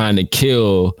trying to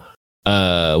kill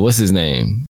what's his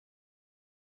name?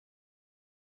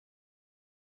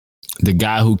 The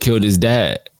guy who killed his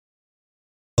dad.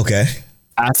 Okay.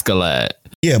 Askeladd.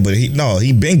 Yeah, but he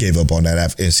been gave up on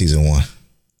that in season 1.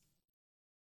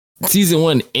 Season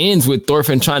 1 ends with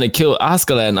Thorfinn trying to kill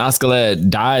Askeladd, and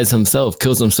Askeladd dies himself,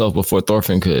 kills himself before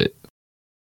Thorfinn could.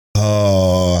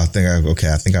 Oh, I think I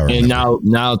remember. And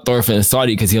now Thorfinn is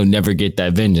salty because he'll never get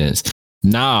that vengeance.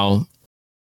 Now,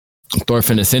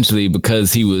 Thorfinn essentially,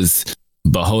 because he was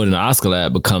beholden to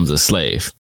Askeladd, becomes a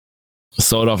slave.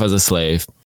 Sold off as a slave.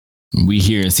 We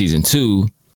hear in season 2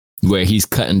 where he's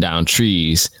cutting down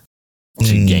trees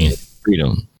to gain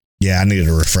freedom. Yeah, I needed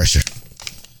a refresher.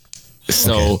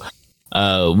 So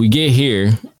we get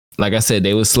here. Like I said,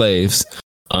 they were slaves.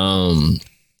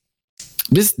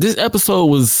 This episode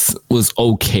was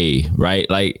okay, right?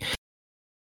 Like,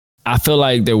 I feel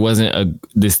like there wasn't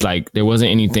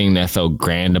anything that felt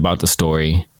grand about the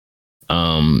story.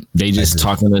 They just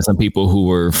talking to some people who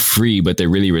were free, but they're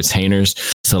really retainers.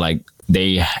 So like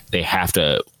they have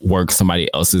to work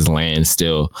somebody else's land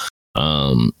still.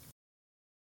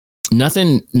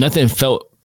 Nothing felt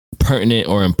pertinent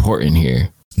or important here.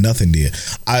 Nothing did.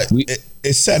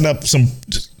 It's setting up some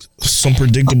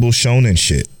predictable shonen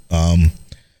shit.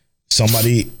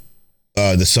 Somebody,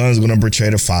 the son's gonna betray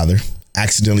the father,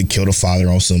 accidentally kill the father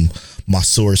on some my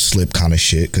sword slip kind of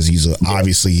shit because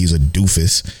obviously he's a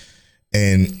doofus,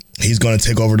 and he's gonna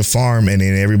take over the farm, and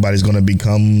then everybody's gonna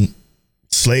become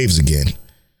slaves again.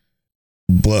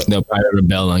 But they'll probably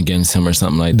rebel against him or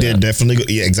something like that. They're definitely,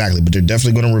 yeah, exactly. But they're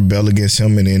definitely going to rebel against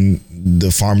him, and then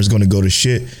the farm is going to go to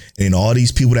shit. And all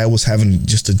these people that was having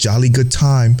just a jolly good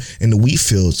time in the wheat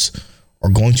fields are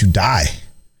going to die.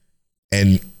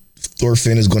 And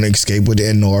Thorfinn is going to escape with the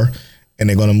Enor, and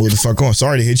they're going to move the fuck on.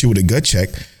 Sorry to hit you with a gut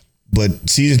check, but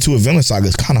season 2 of Vinland Saga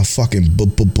is kind of fucking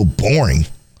boring.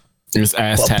 It's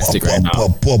ass-tastic right now.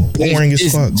 Boring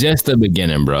as fuck. It's just the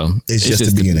beginning, bro. It's just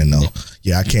the beginning, though.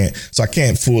 Yeah, I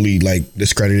can't fully like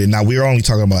discredit it. Now, we're only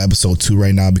talking about episode 2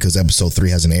 right now because episode 3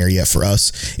 hasn't aired yet for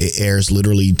us. It airs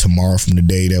literally tomorrow from the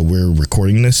day that we're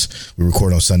recording this. We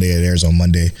record on Sunday. It airs on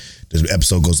Monday. The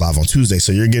episode goes live on Tuesday.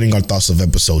 So you're getting our thoughts of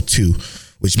episode 2,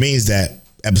 which means that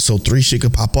episode 3 shit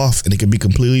could pop off and it could be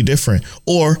completely different.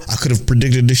 Or I could have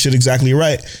predicted this shit exactly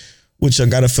right, which I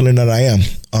got a feeling that I am.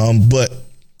 But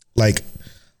like,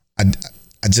 I'm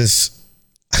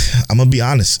gonna be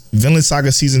honest. Vinland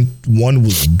Saga season 1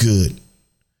 was good.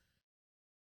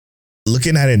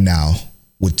 Looking at it now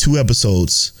with 2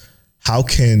 episodes, how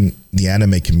can the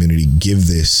anime community give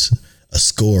this a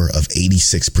score of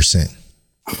 86%?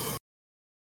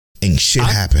 And shit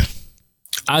happened.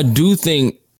 I do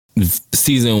think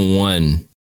season 1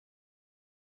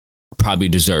 probably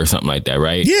deserves something like that,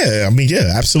 right? Yeah, I mean,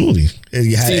 yeah, absolutely.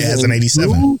 It has an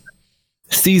 87.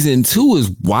 Season 2 is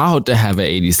wild to have an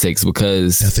 86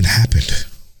 because nothing happened.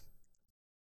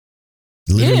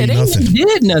 Literally nothing.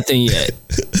 Did nothing yet.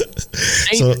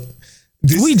 So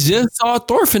we just saw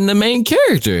Thorfinn, the main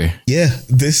character. Yeah,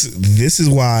 this is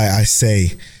why I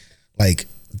say, like,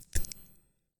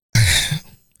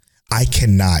 I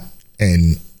cannot,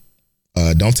 and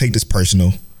don't take this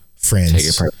personal, friends. Take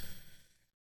it personal.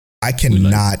 I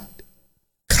cannot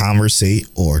conversate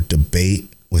or debate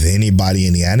with anybody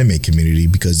in the anime community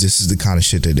because this is the kind of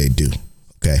shit that they do.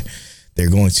 Okay. They're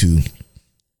going to,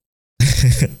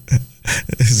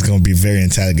 this is going to be very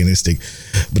antagonistic,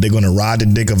 but they're going to ride the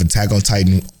dick of Attack on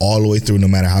Titan all the way through, no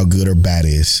matter how good or bad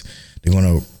it is. They're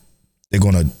going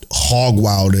to hog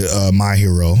wild My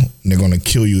Hero, and they're going to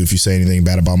kill you if you say anything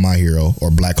bad about My Hero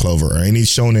or Black Clover or any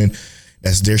shonen.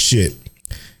 That's their shit.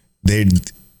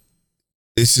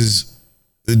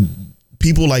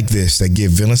 People like this that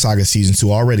give Vinland Saga season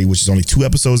 2 already, which is only 2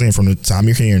 episodes in from the time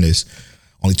you're hearing this,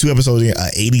 only 2 episodes in,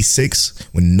 86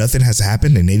 when nothing has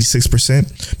happened, and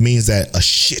 86% means that a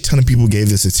shit ton of people gave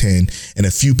this a 10 and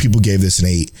a few people gave this an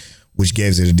 8, which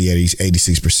gives it the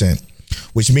 86%,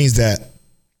 which means that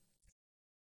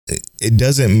it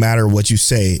doesn't matter what you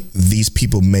say. These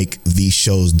people make these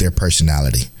shows their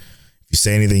personality. If you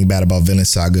say anything bad about Vinland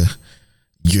Saga,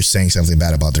 you're saying something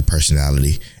bad about their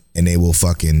personality, and they will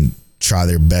fucking try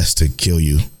their best to kill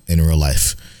you in real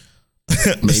life.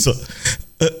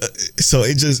 So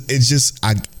it just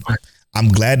I'm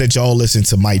glad that y'all listen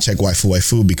to Mic Check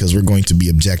Waifu because we're going to be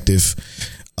objective.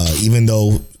 Even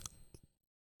though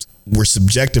we're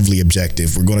subjectively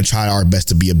objective, we're going to try our best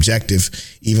to be objective,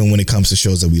 even when it comes to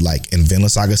shows that we like. And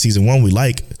Vinland Saga season 1, we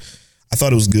like. I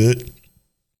thought it was good.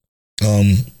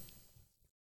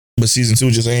 But season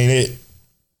 2 just ain't it.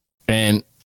 And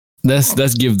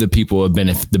let's give the people the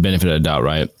benefit of the doubt,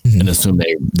 right? Mm-hmm. And assume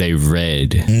they've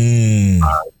read.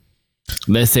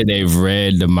 Let's say they've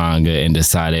read the manga and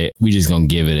decided we just gonna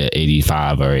give it an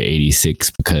 85 or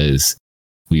 86 because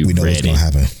we know what's gonna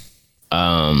happen.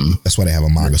 That's why they have a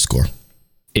manga score.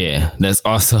 Yeah, that's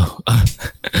also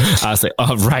I'll say,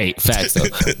 oh, right, facts.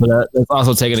 But that's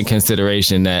also taking into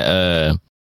consideration that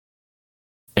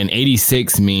an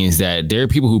 86 means that there are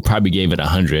people who probably gave it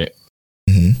 100.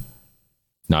 Mm-hmm.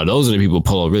 Now, those are the people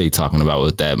Polo really talking about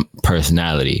with that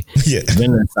personality. Yeah,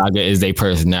 Vinland Saga is their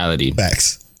personality.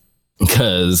 Facts.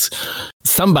 Because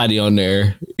somebody on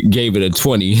there gave it a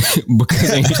 20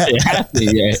 because ain't shit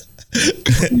happening yet.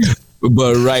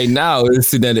 But right now it's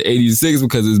sitting at 86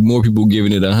 because there's more people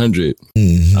giving it 100.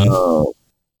 Mm-hmm.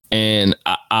 And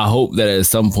I hope that at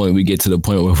some point we get to the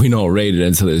point where we don't rate it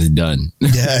until it's done.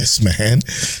 Yes, man.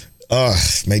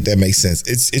 Make that make sense.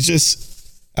 It's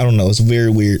just, I don't know. It's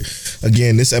very weird.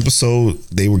 Again, this episode,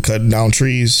 they were cutting down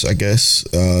trees, I guess.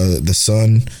 The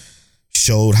son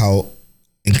showed how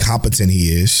incompetent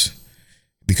he is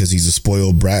because he's a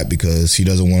spoiled brat because he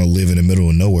doesn't want to live in the middle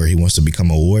of nowhere. He wants to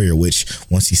become a warrior, which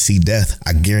once he see death,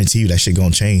 I guarantee you that shit gonna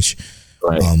change.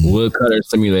 Right. Woodcutter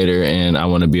Simulator and I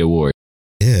Want to Be a Warrior.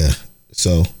 Yeah.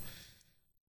 So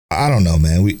I don't know,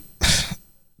 man.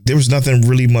 There was nothing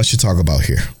really much to talk about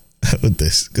here with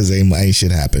this because ain't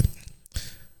shit happen.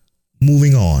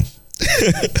 Moving on.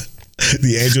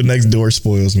 The Angel Next Door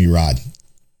spoils me, Rod.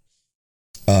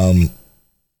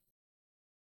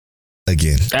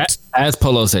 Again, as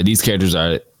Polo said, these characters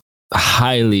are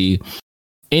highly,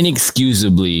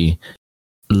 inexcusably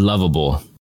lovable.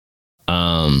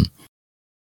 It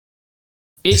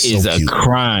is so a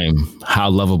crime how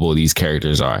lovable these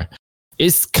characters are.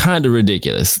 It's kind of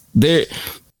ridiculous. The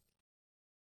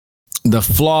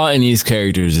flaw in these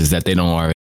characters is that they don't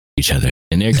already love each other,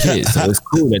 and they're kids, so it's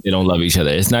cool that they don't love each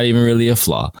other. It's not even really a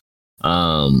flaw.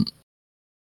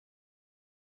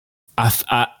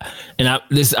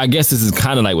 I guess this is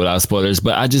kind of like without spoilers,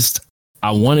 but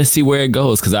I want to see where it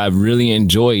goes because I really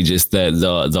enjoy just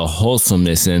the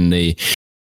wholesomeness and the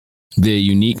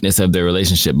uniqueness of their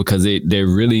relationship because they're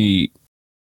really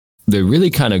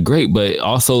kind of great, but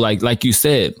also like you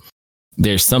said,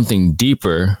 there's something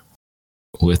deeper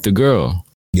with the girl.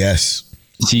 Yes,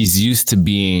 she's used to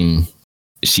being,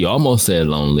 she almost said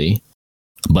lonely,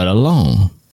 but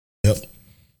alone. Yep.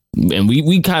 And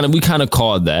we kind of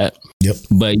called that. Yep.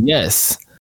 But yes,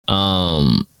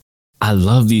 I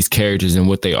love these characters and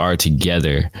what they are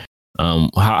together.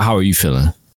 How are you feeling?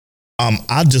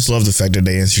 I just love the fact that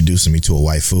they introducing me to a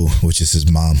waifu, which is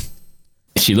his mom.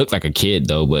 She looked like a kid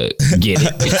though, but get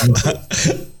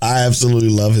it. I absolutely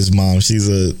love his mom. She's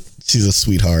a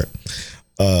sweetheart.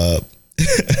 The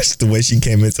way she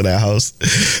came into that house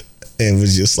and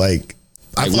was just like,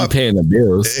 we paying the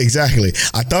bills. Exactly.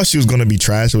 I thought she was going to be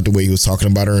trash with the way he was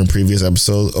talking about her in previous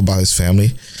episodes about his family.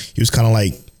 He was kind of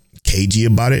like cagey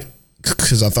about it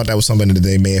because I thought that was something that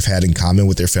they may have had in common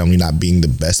with their family not being the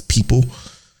best people.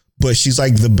 But she's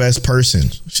like the best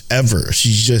person ever.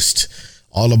 She's just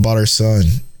all about her son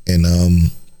and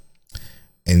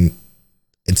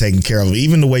taking care of him.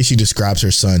 Even the way she describes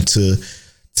her son to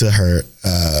her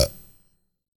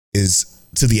is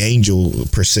to the angel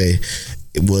per se.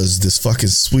 It was this fucking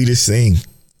sweetest thing.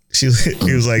 He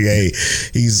was like, hey,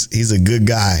 he's a good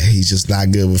guy. He's just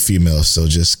not good with females. So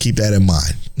just keep that in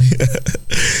mind.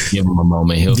 Give him a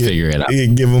moment. He'll figure it out.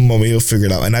 Give him a moment. He'll figure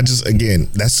it out. And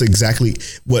that's exactly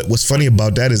what's funny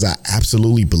about that is I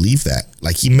absolutely believe that.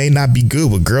 Like he may not be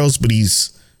good with girls, but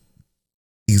he's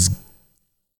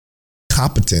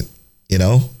competent, in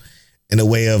a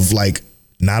way of like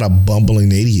not a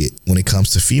bumbling idiot when it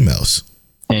comes to females.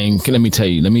 And let me tell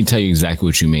you exactly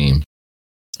what you mean.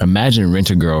 Imagine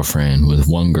Rent-A-Girlfriend with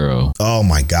one girl. Oh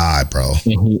my God, bro.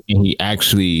 And he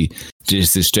actually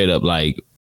just is straight up like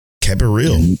kept it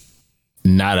real.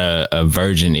 Not a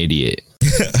virgin idiot.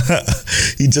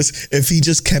 If you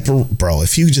just kept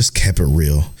it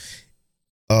real.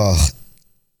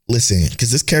 Listen,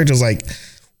 because this character's like,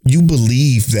 you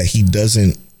believe that he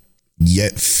doesn't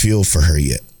yet feel for her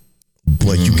yet,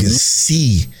 but you can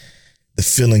see the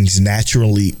feelings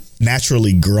naturally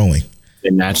growing.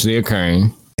 They're naturally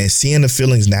occurring. And seeing the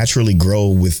feelings naturally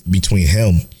grow between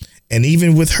him and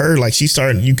even with her, like you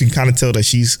can kind of tell that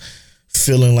she's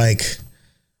feeling like,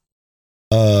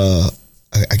 I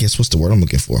guess what's the word I'm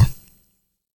looking for?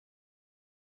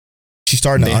 She's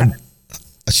starting to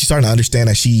understand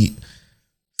that she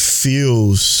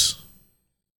feels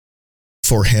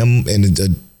for him in a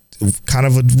kind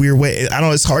of a weird way. I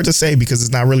know it's hard to say because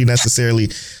it's not really necessarily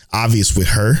obvious with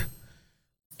her.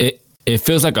 It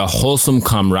feels like a wholesome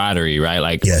camaraderie, right?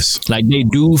 Like, yes, like they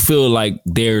do feel like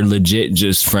they're legit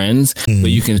just friends,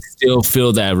 but you can still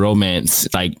feel that romance.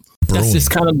 Like that's just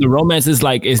kind of the romance is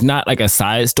like, it's not like a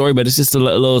side story, but it's just a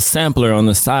little sampler on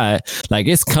the side. Like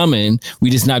it's coming. We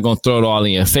just not going to throw it all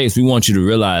in your face. We want you to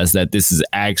realize that this is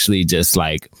actually just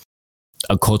like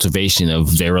a cultivation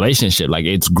of their relationship. Like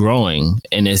it's growing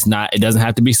and it doesn't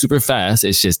have to be super fast.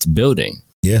 It's just building.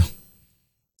 Yeah.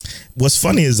 What's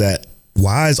funny is that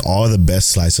why is all the best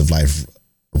slice of life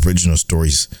original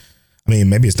stories? I mean,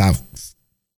 maybe it's not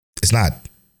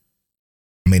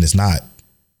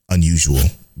unusual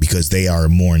because they are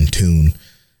more in tune.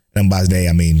 And by they,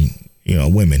 I mean,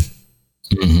 women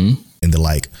and the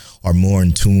like are more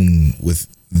in tune with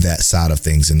that side of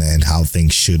things and how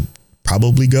things should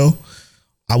probably go.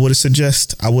 I would agree.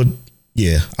 I would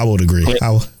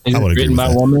agree with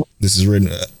that. Woman? This is written.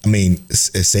 I mean,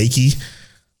 Seiki.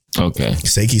 Okay.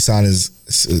 Seiki-san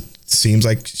seems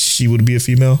like she would be a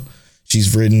female.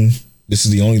 She's written. This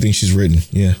is the only thing she's written.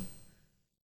 Yeah.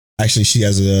 Actually, she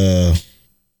has a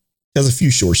few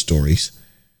short stories,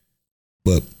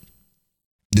 but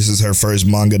this is her first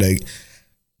manga that.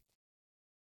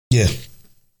 Yeah.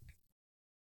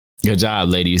 Good job,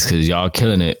 ladies, because y'all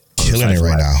killing it. Killing it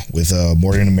right now with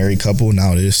More Than a Married Couple.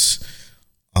 Now this,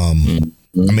 I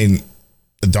mean,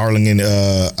 Darling and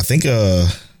I think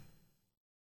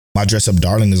My Dress Up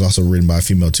Darling is also written by a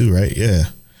female too, right? Yeah.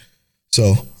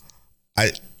 So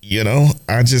I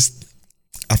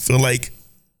feel like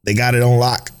they got it on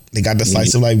lock. They got the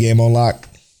slice of life game on lock.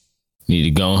 Need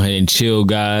to go ahead and chill,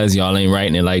 guys. Y'all ain't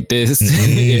writing it like this.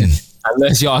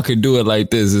 Unless y'all could do it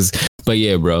like this. But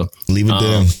yeah, bro. Leave it to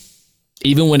them.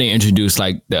 Even when they introduced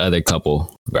like the other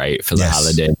couple, right, for the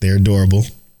holiday. They're adorable.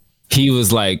 He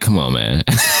was like, come on, man.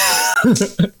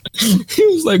 He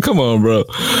was like, come on, bro.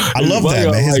 I love that,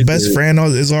 man. His best friend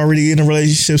is already in a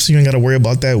relationship, so you ain't got to worry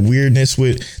about that weirdness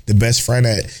with the best friend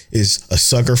that is a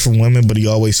sucker for women, but he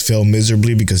always failed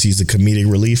miserably because he's the comedic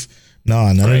relief.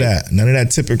 No, none of that. None of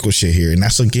that typical shit here. And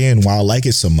that's, again, why I like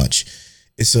it so much.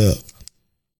 It's a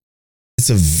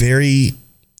very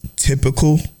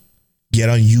typical yet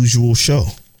unusual show.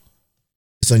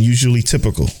 It's unusually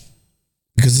typical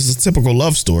because it's a typical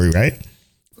love story, right?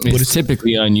 It's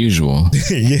typically unusual.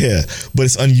 Yeah, but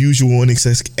it's unusual in its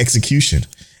execution.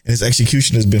 And its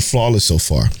execution has been flawless so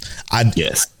far.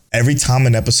 Every time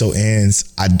an episode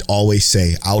ends, I'd always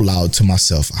say out loud to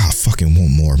myself, I fucking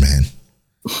want more, man.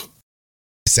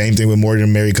 Same thing with More Than a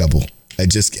Married Couple.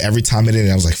 Every time it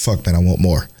ended, I was like, fuck, man, I want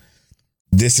more.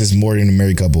 This is More Than a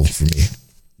Married Couple for me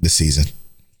this season.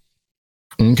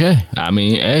 Okay. I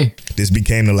mean, hey. This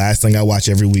became the last thing I watch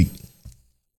every week.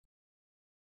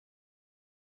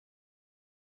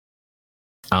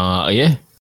 Yeah.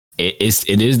 It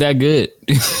is that good.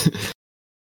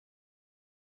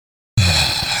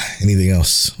 Anything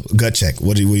else? Gut check.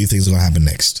 What do you think is going to happen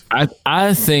next?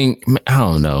 I think, I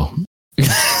don't know.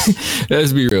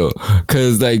 Let's be real.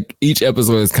 Because like each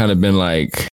episode has kind of been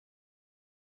like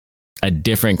a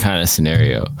different kind of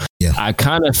scenario. Yeah. I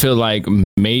kind of feel like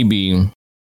maybe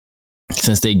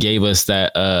since they gave us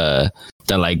that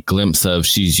like glimpse of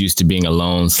she's used to being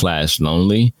alone /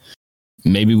 lonely,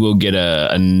 maybe we'll get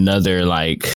another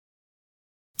like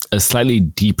a slightly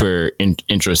deeper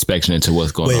introspection into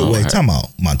what's going on. Wait, time out,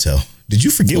 Montel. Did you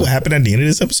forget what happened at the end of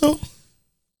this episode?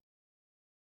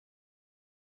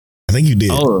 I think you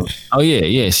did. Oh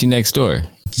yeah. She next door.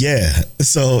 Yeah.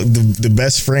 So the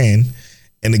best friend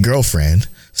and the girlfriend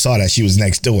saw that she was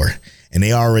next door, and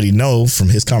they already know from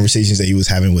his conversations that he was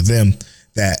having with them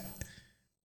that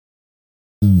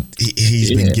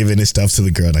he's been giving his stuff to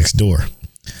the girl next door.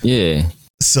 Yeah.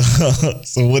 So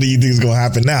what do you think is going to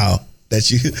happen now that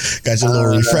you got your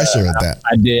little refresher at that?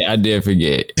 I did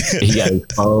forget. He got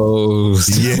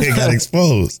exposed. Yeah, he got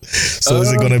exposed. So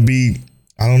is it going to be?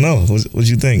 I don't know. What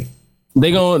you think?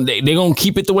 They gonna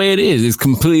keep it the way it is. It's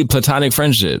completely platonic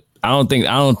friendship. I don't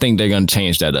think they're gonna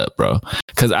change that up, bro.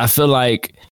 Because I feel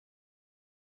like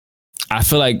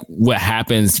what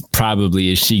happens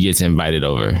probably is she gets invited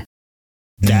over.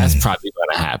 That's probably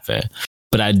gonna happen.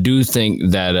 But I do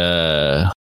think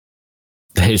that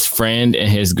his friend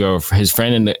and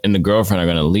the girlfriend are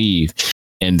gonna leave,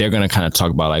 and they're gonna kind of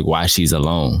talk about like why she's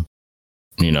alone.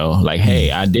 You know, like, hey,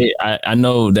 I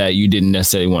know that you didn't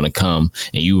necessarily want to come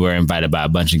and you were invited by a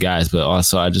bunch of guys, but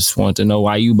also I just want to know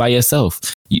why you by yourself.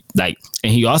 And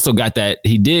he also got that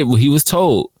he did what he was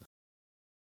told.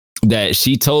 that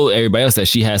she told everybody else that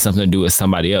she had something to do with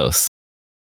somebody else.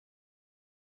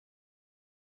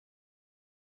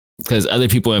 Because other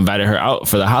people invited her out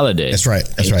for the holiday. That's right.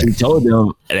 That's right. She told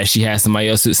them that she had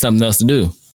something else to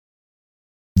do.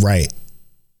 Right.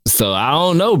 So I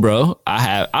don't know, bro.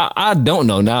 I don't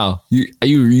know now.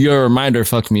 Your reminder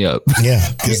fucked me up. Yeah,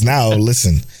 because now,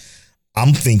 listen,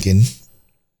 I'm thinking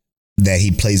that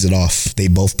he plays it off. They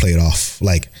both play it off.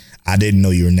 Like, I didn't know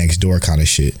you were next door kind of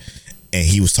shit. And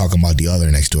he was talking about the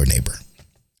other next door neighbor.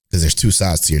 Because there's two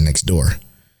sides to your next door.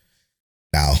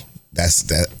 Now, that's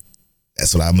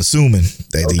what I'm assuming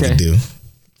that he can do.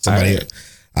 Somebody, right.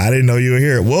 I didn't know you were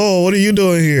here. Whoa, what are you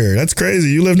doing here? That's crazy.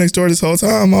 You live next door this whole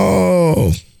time.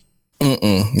 Oh.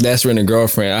 That's Ren's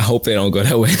girlfriend. I hope they don't go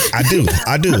that way. I do.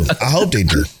 I hope they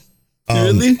do.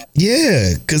 Really?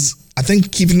 Yeah, because I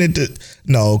think keeping it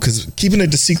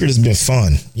the secret has been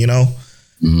fun, you know?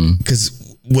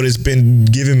 Because what it's been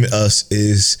giving us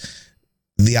is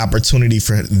the opportunity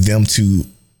for them to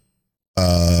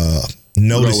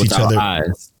notice each other.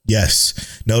 Eyes.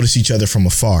 Yes. Notice each other from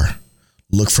afar.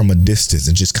 Look from a distance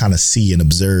and just kind of see and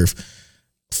observe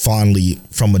fondly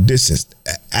from a distance.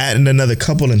 Adding another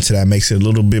couple into that makes it a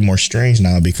little bit more strange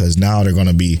now, because now they're going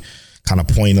to be kind of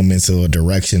pointing them into a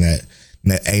direction that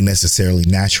ain't necessarily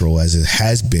natural as it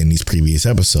has been these previous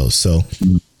episodes. So,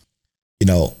 you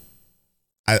know,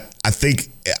 I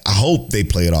hope they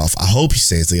play it off. I hope he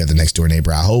says they got the next door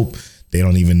neighbor. I hope they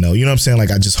don't even know. You know what I'm saying?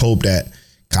 Like, I just hope that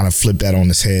kind of flip that on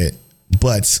his head.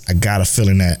 But I got a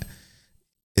feeling that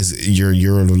you're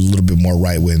a little bit more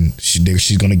right when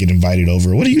she's gonna get invited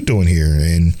over. What are you doing here?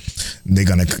 And they're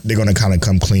gonna kind of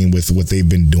come clean with what they've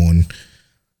been doing,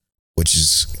 which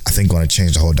is, I think, going to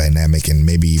change the whole dynamic and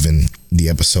maybe even the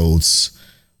episode's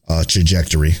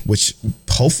trajectory, which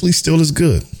hopefully still is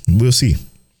good. We'll see.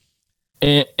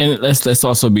 And let's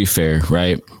also be fair,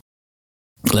 right?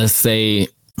 Let's say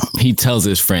he tells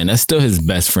his friend. That's still his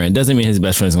best friend. Doesn't mean his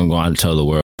best friend's gonna go out and tell the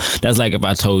world. That's like if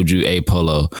I told you, hey,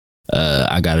 Polo,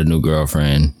 I got a new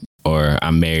girlfriend, or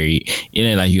I'm married. It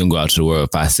ain't like you can go out to the world.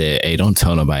 If I said, hey, don't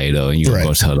tell nobody though, and you can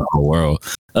go tell the whole world.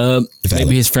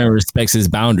 Maybe his friend respects his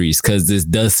boundaries, because this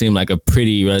does seem like a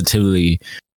pretty relatively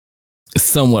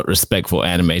somewhat respectful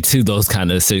anime to those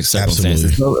kind of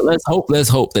circumstances. So let's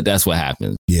hope that that's what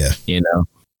happens. Yeah. You know,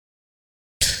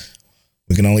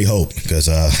 we can only hope, because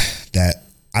that,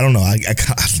 I don't know. I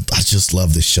just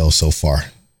love this show so far.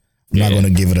 I'm not going to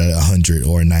give it 100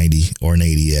 or a 90 or an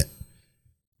 80 yet,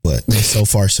 but so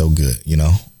far so good, you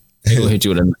know. It'll hit you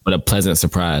with a pleasant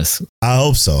surprise. I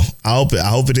hope so. I hope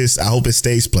it is. I hope it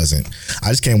stays pleasant. I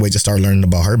just can't wait to start learning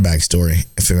about her backstory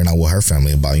and figuring out what her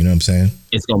family about. You know what I'm saying?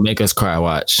 It's gonna make us cry.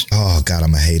 Watch. Oh God,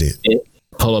 I'm gonna hate it.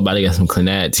 Polo about to get some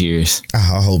Clannad tears. I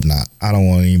hope not. I don't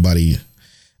want anybody.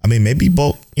 I mean, maybe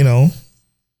both. You know.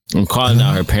 I'm calling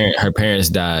out her parents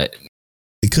died.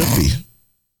 It could be.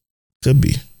 Could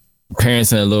be.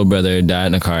 Parents and a little brother died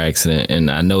in a car accident,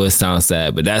 and I know it sounds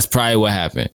sad, but that's probably what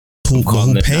happened. Who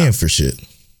paying for shit?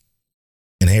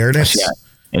 Inheritance?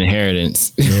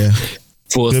 Inheritance. Yeah.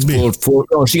 full.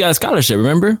 Oh, she got a scholarship,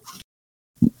 remember?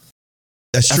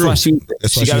 That's true. Why she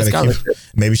got a scholarship.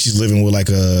 Maybe she's living with like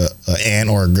a aunt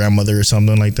or a grandmother or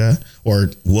something like that, or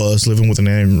was living with an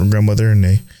aunt or grandmother, and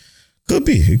they could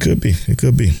be. It could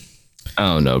be.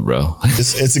 I don't know, bro.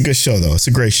 It's a good show though. It's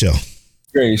a great show.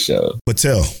 Great show. But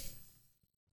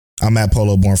I'm at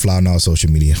Polo Bornfly on all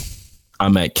social media.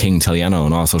 I'm at King Taliano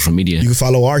on all social media. You can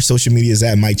follow our social medias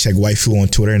at Mike Check Waifu on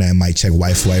Twitter and at Mike Check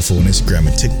Waifu on Instagram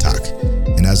and TikTok.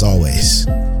 And as always,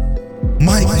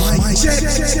 Mike Check.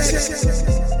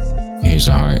 Here's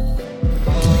the heart.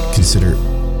 Consider.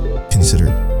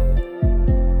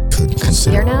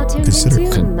 You're now tuned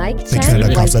into Mike Check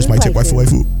Mike Check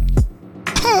Waifu.